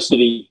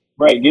lubricity.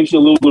 Right, it gives you a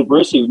little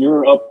lubricity when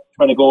you're up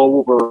trying to go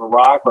over a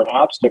rock or an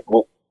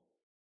obstacle.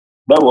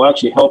 That will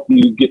actually help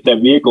you get that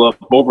vehicle up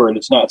over it.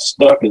 It's not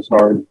stuck as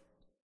hard.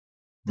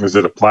 Is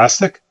it a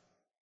plastic?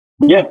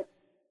 Yeah.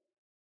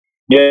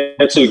 Yeah,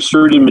 it's an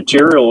extruded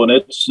material, and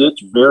it's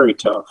very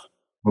tough.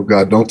 Oh,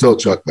 God, don't tell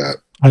Chuck that.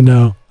 I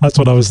know. That's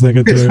what I was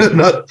thinking, too.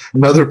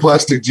 Another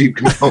plastic Jeep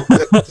component.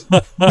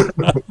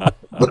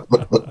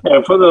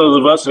 Yeah, for those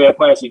of us who have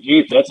plastic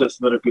Jeeps, that's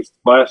just another piece of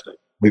plastic.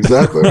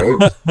 Exactly,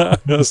 right?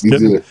 just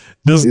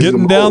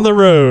getting down the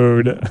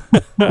road.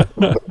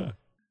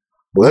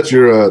 Well, that's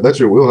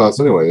your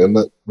wheelhouse anyway, isn't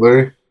it,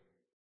 Larry?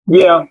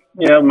 Yeah,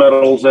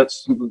 metals.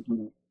 That's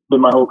been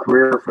my whole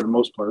career for the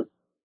most part.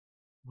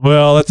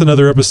 Well, that's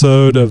another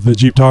episode of the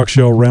Jeep Talk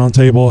Show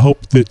Roundtable. I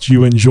hope that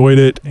you enjoyed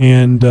it,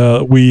 and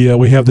we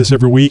have this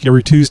every week.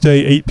 Every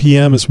Tuesday, 8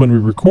 p.m. is when we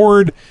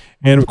record,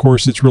 and of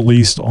course, it's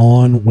released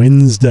on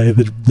Wednesday,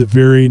 the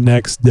very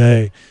next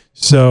day.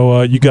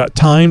 So you got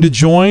time to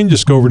join.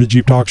 Just go over to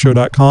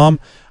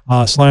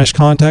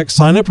jeeptalkshow.com/contact.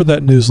 Sign up for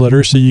that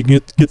newsletter so you can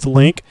get the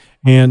link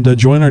and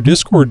join our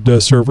Discord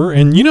server.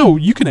 And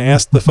you can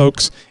ask the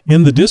folks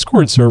in the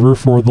Discord server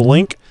for the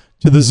link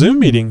to the Zoom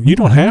meeting. You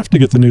don't have to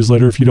get the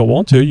newsletter if you don't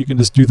want to. You can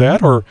just do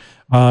that, or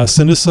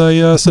send us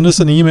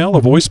an email,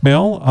 a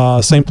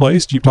voicemail, same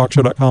place,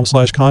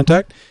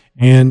 jeeptalkshow.com/contact,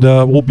 and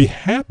we'll be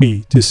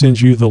happy to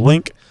send you the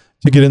link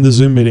to get in the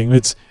Zoom meeting.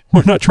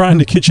 We're not trying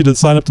to get you to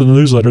sign up to the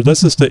newsletter. That's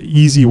just an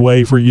easy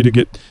way for you to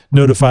get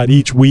notified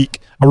each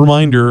week, a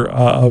reminder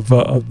of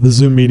the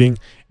Zoom meeting.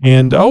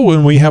 And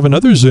we have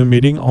another Zoom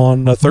meeting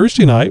on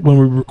Thursday night when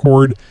we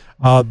record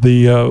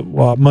the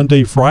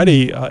Monday,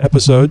 Friday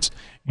episodes.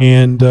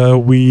 And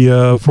we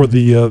for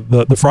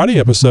the Friday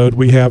episode,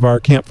 we have our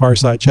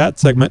Campfireside Chat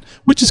segment,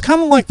 which is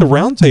kind of like the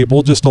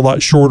roundtable, just a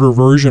lot shorter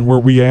version where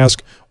we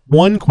ask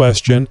one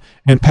question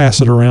and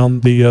pass it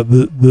around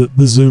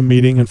the Zoom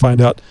meeting and find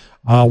out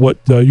what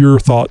your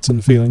thoughts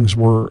and feelings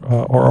were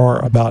or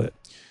are about it.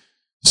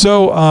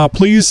 So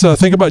please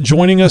think about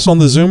joining us on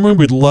the Zoom room.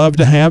 We'd love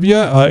to have you.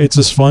 It's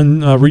just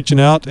fun reaching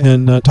out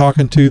and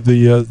talking to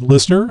the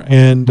listener,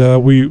 and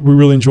we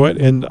really enjoy it,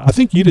 and I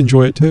think you'd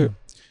enjoy it too.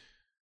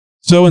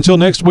 So until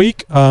next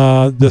week,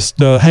 just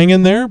hang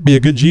in there, be a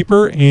good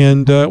Jeeper,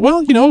 and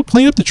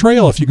clean up the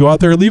trail. If you go out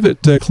there, leave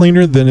it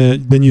cleaner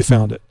than you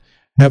found it.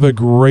 Have a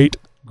great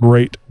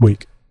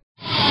week.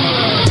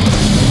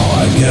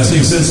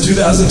 Podcasting since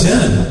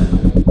 2010.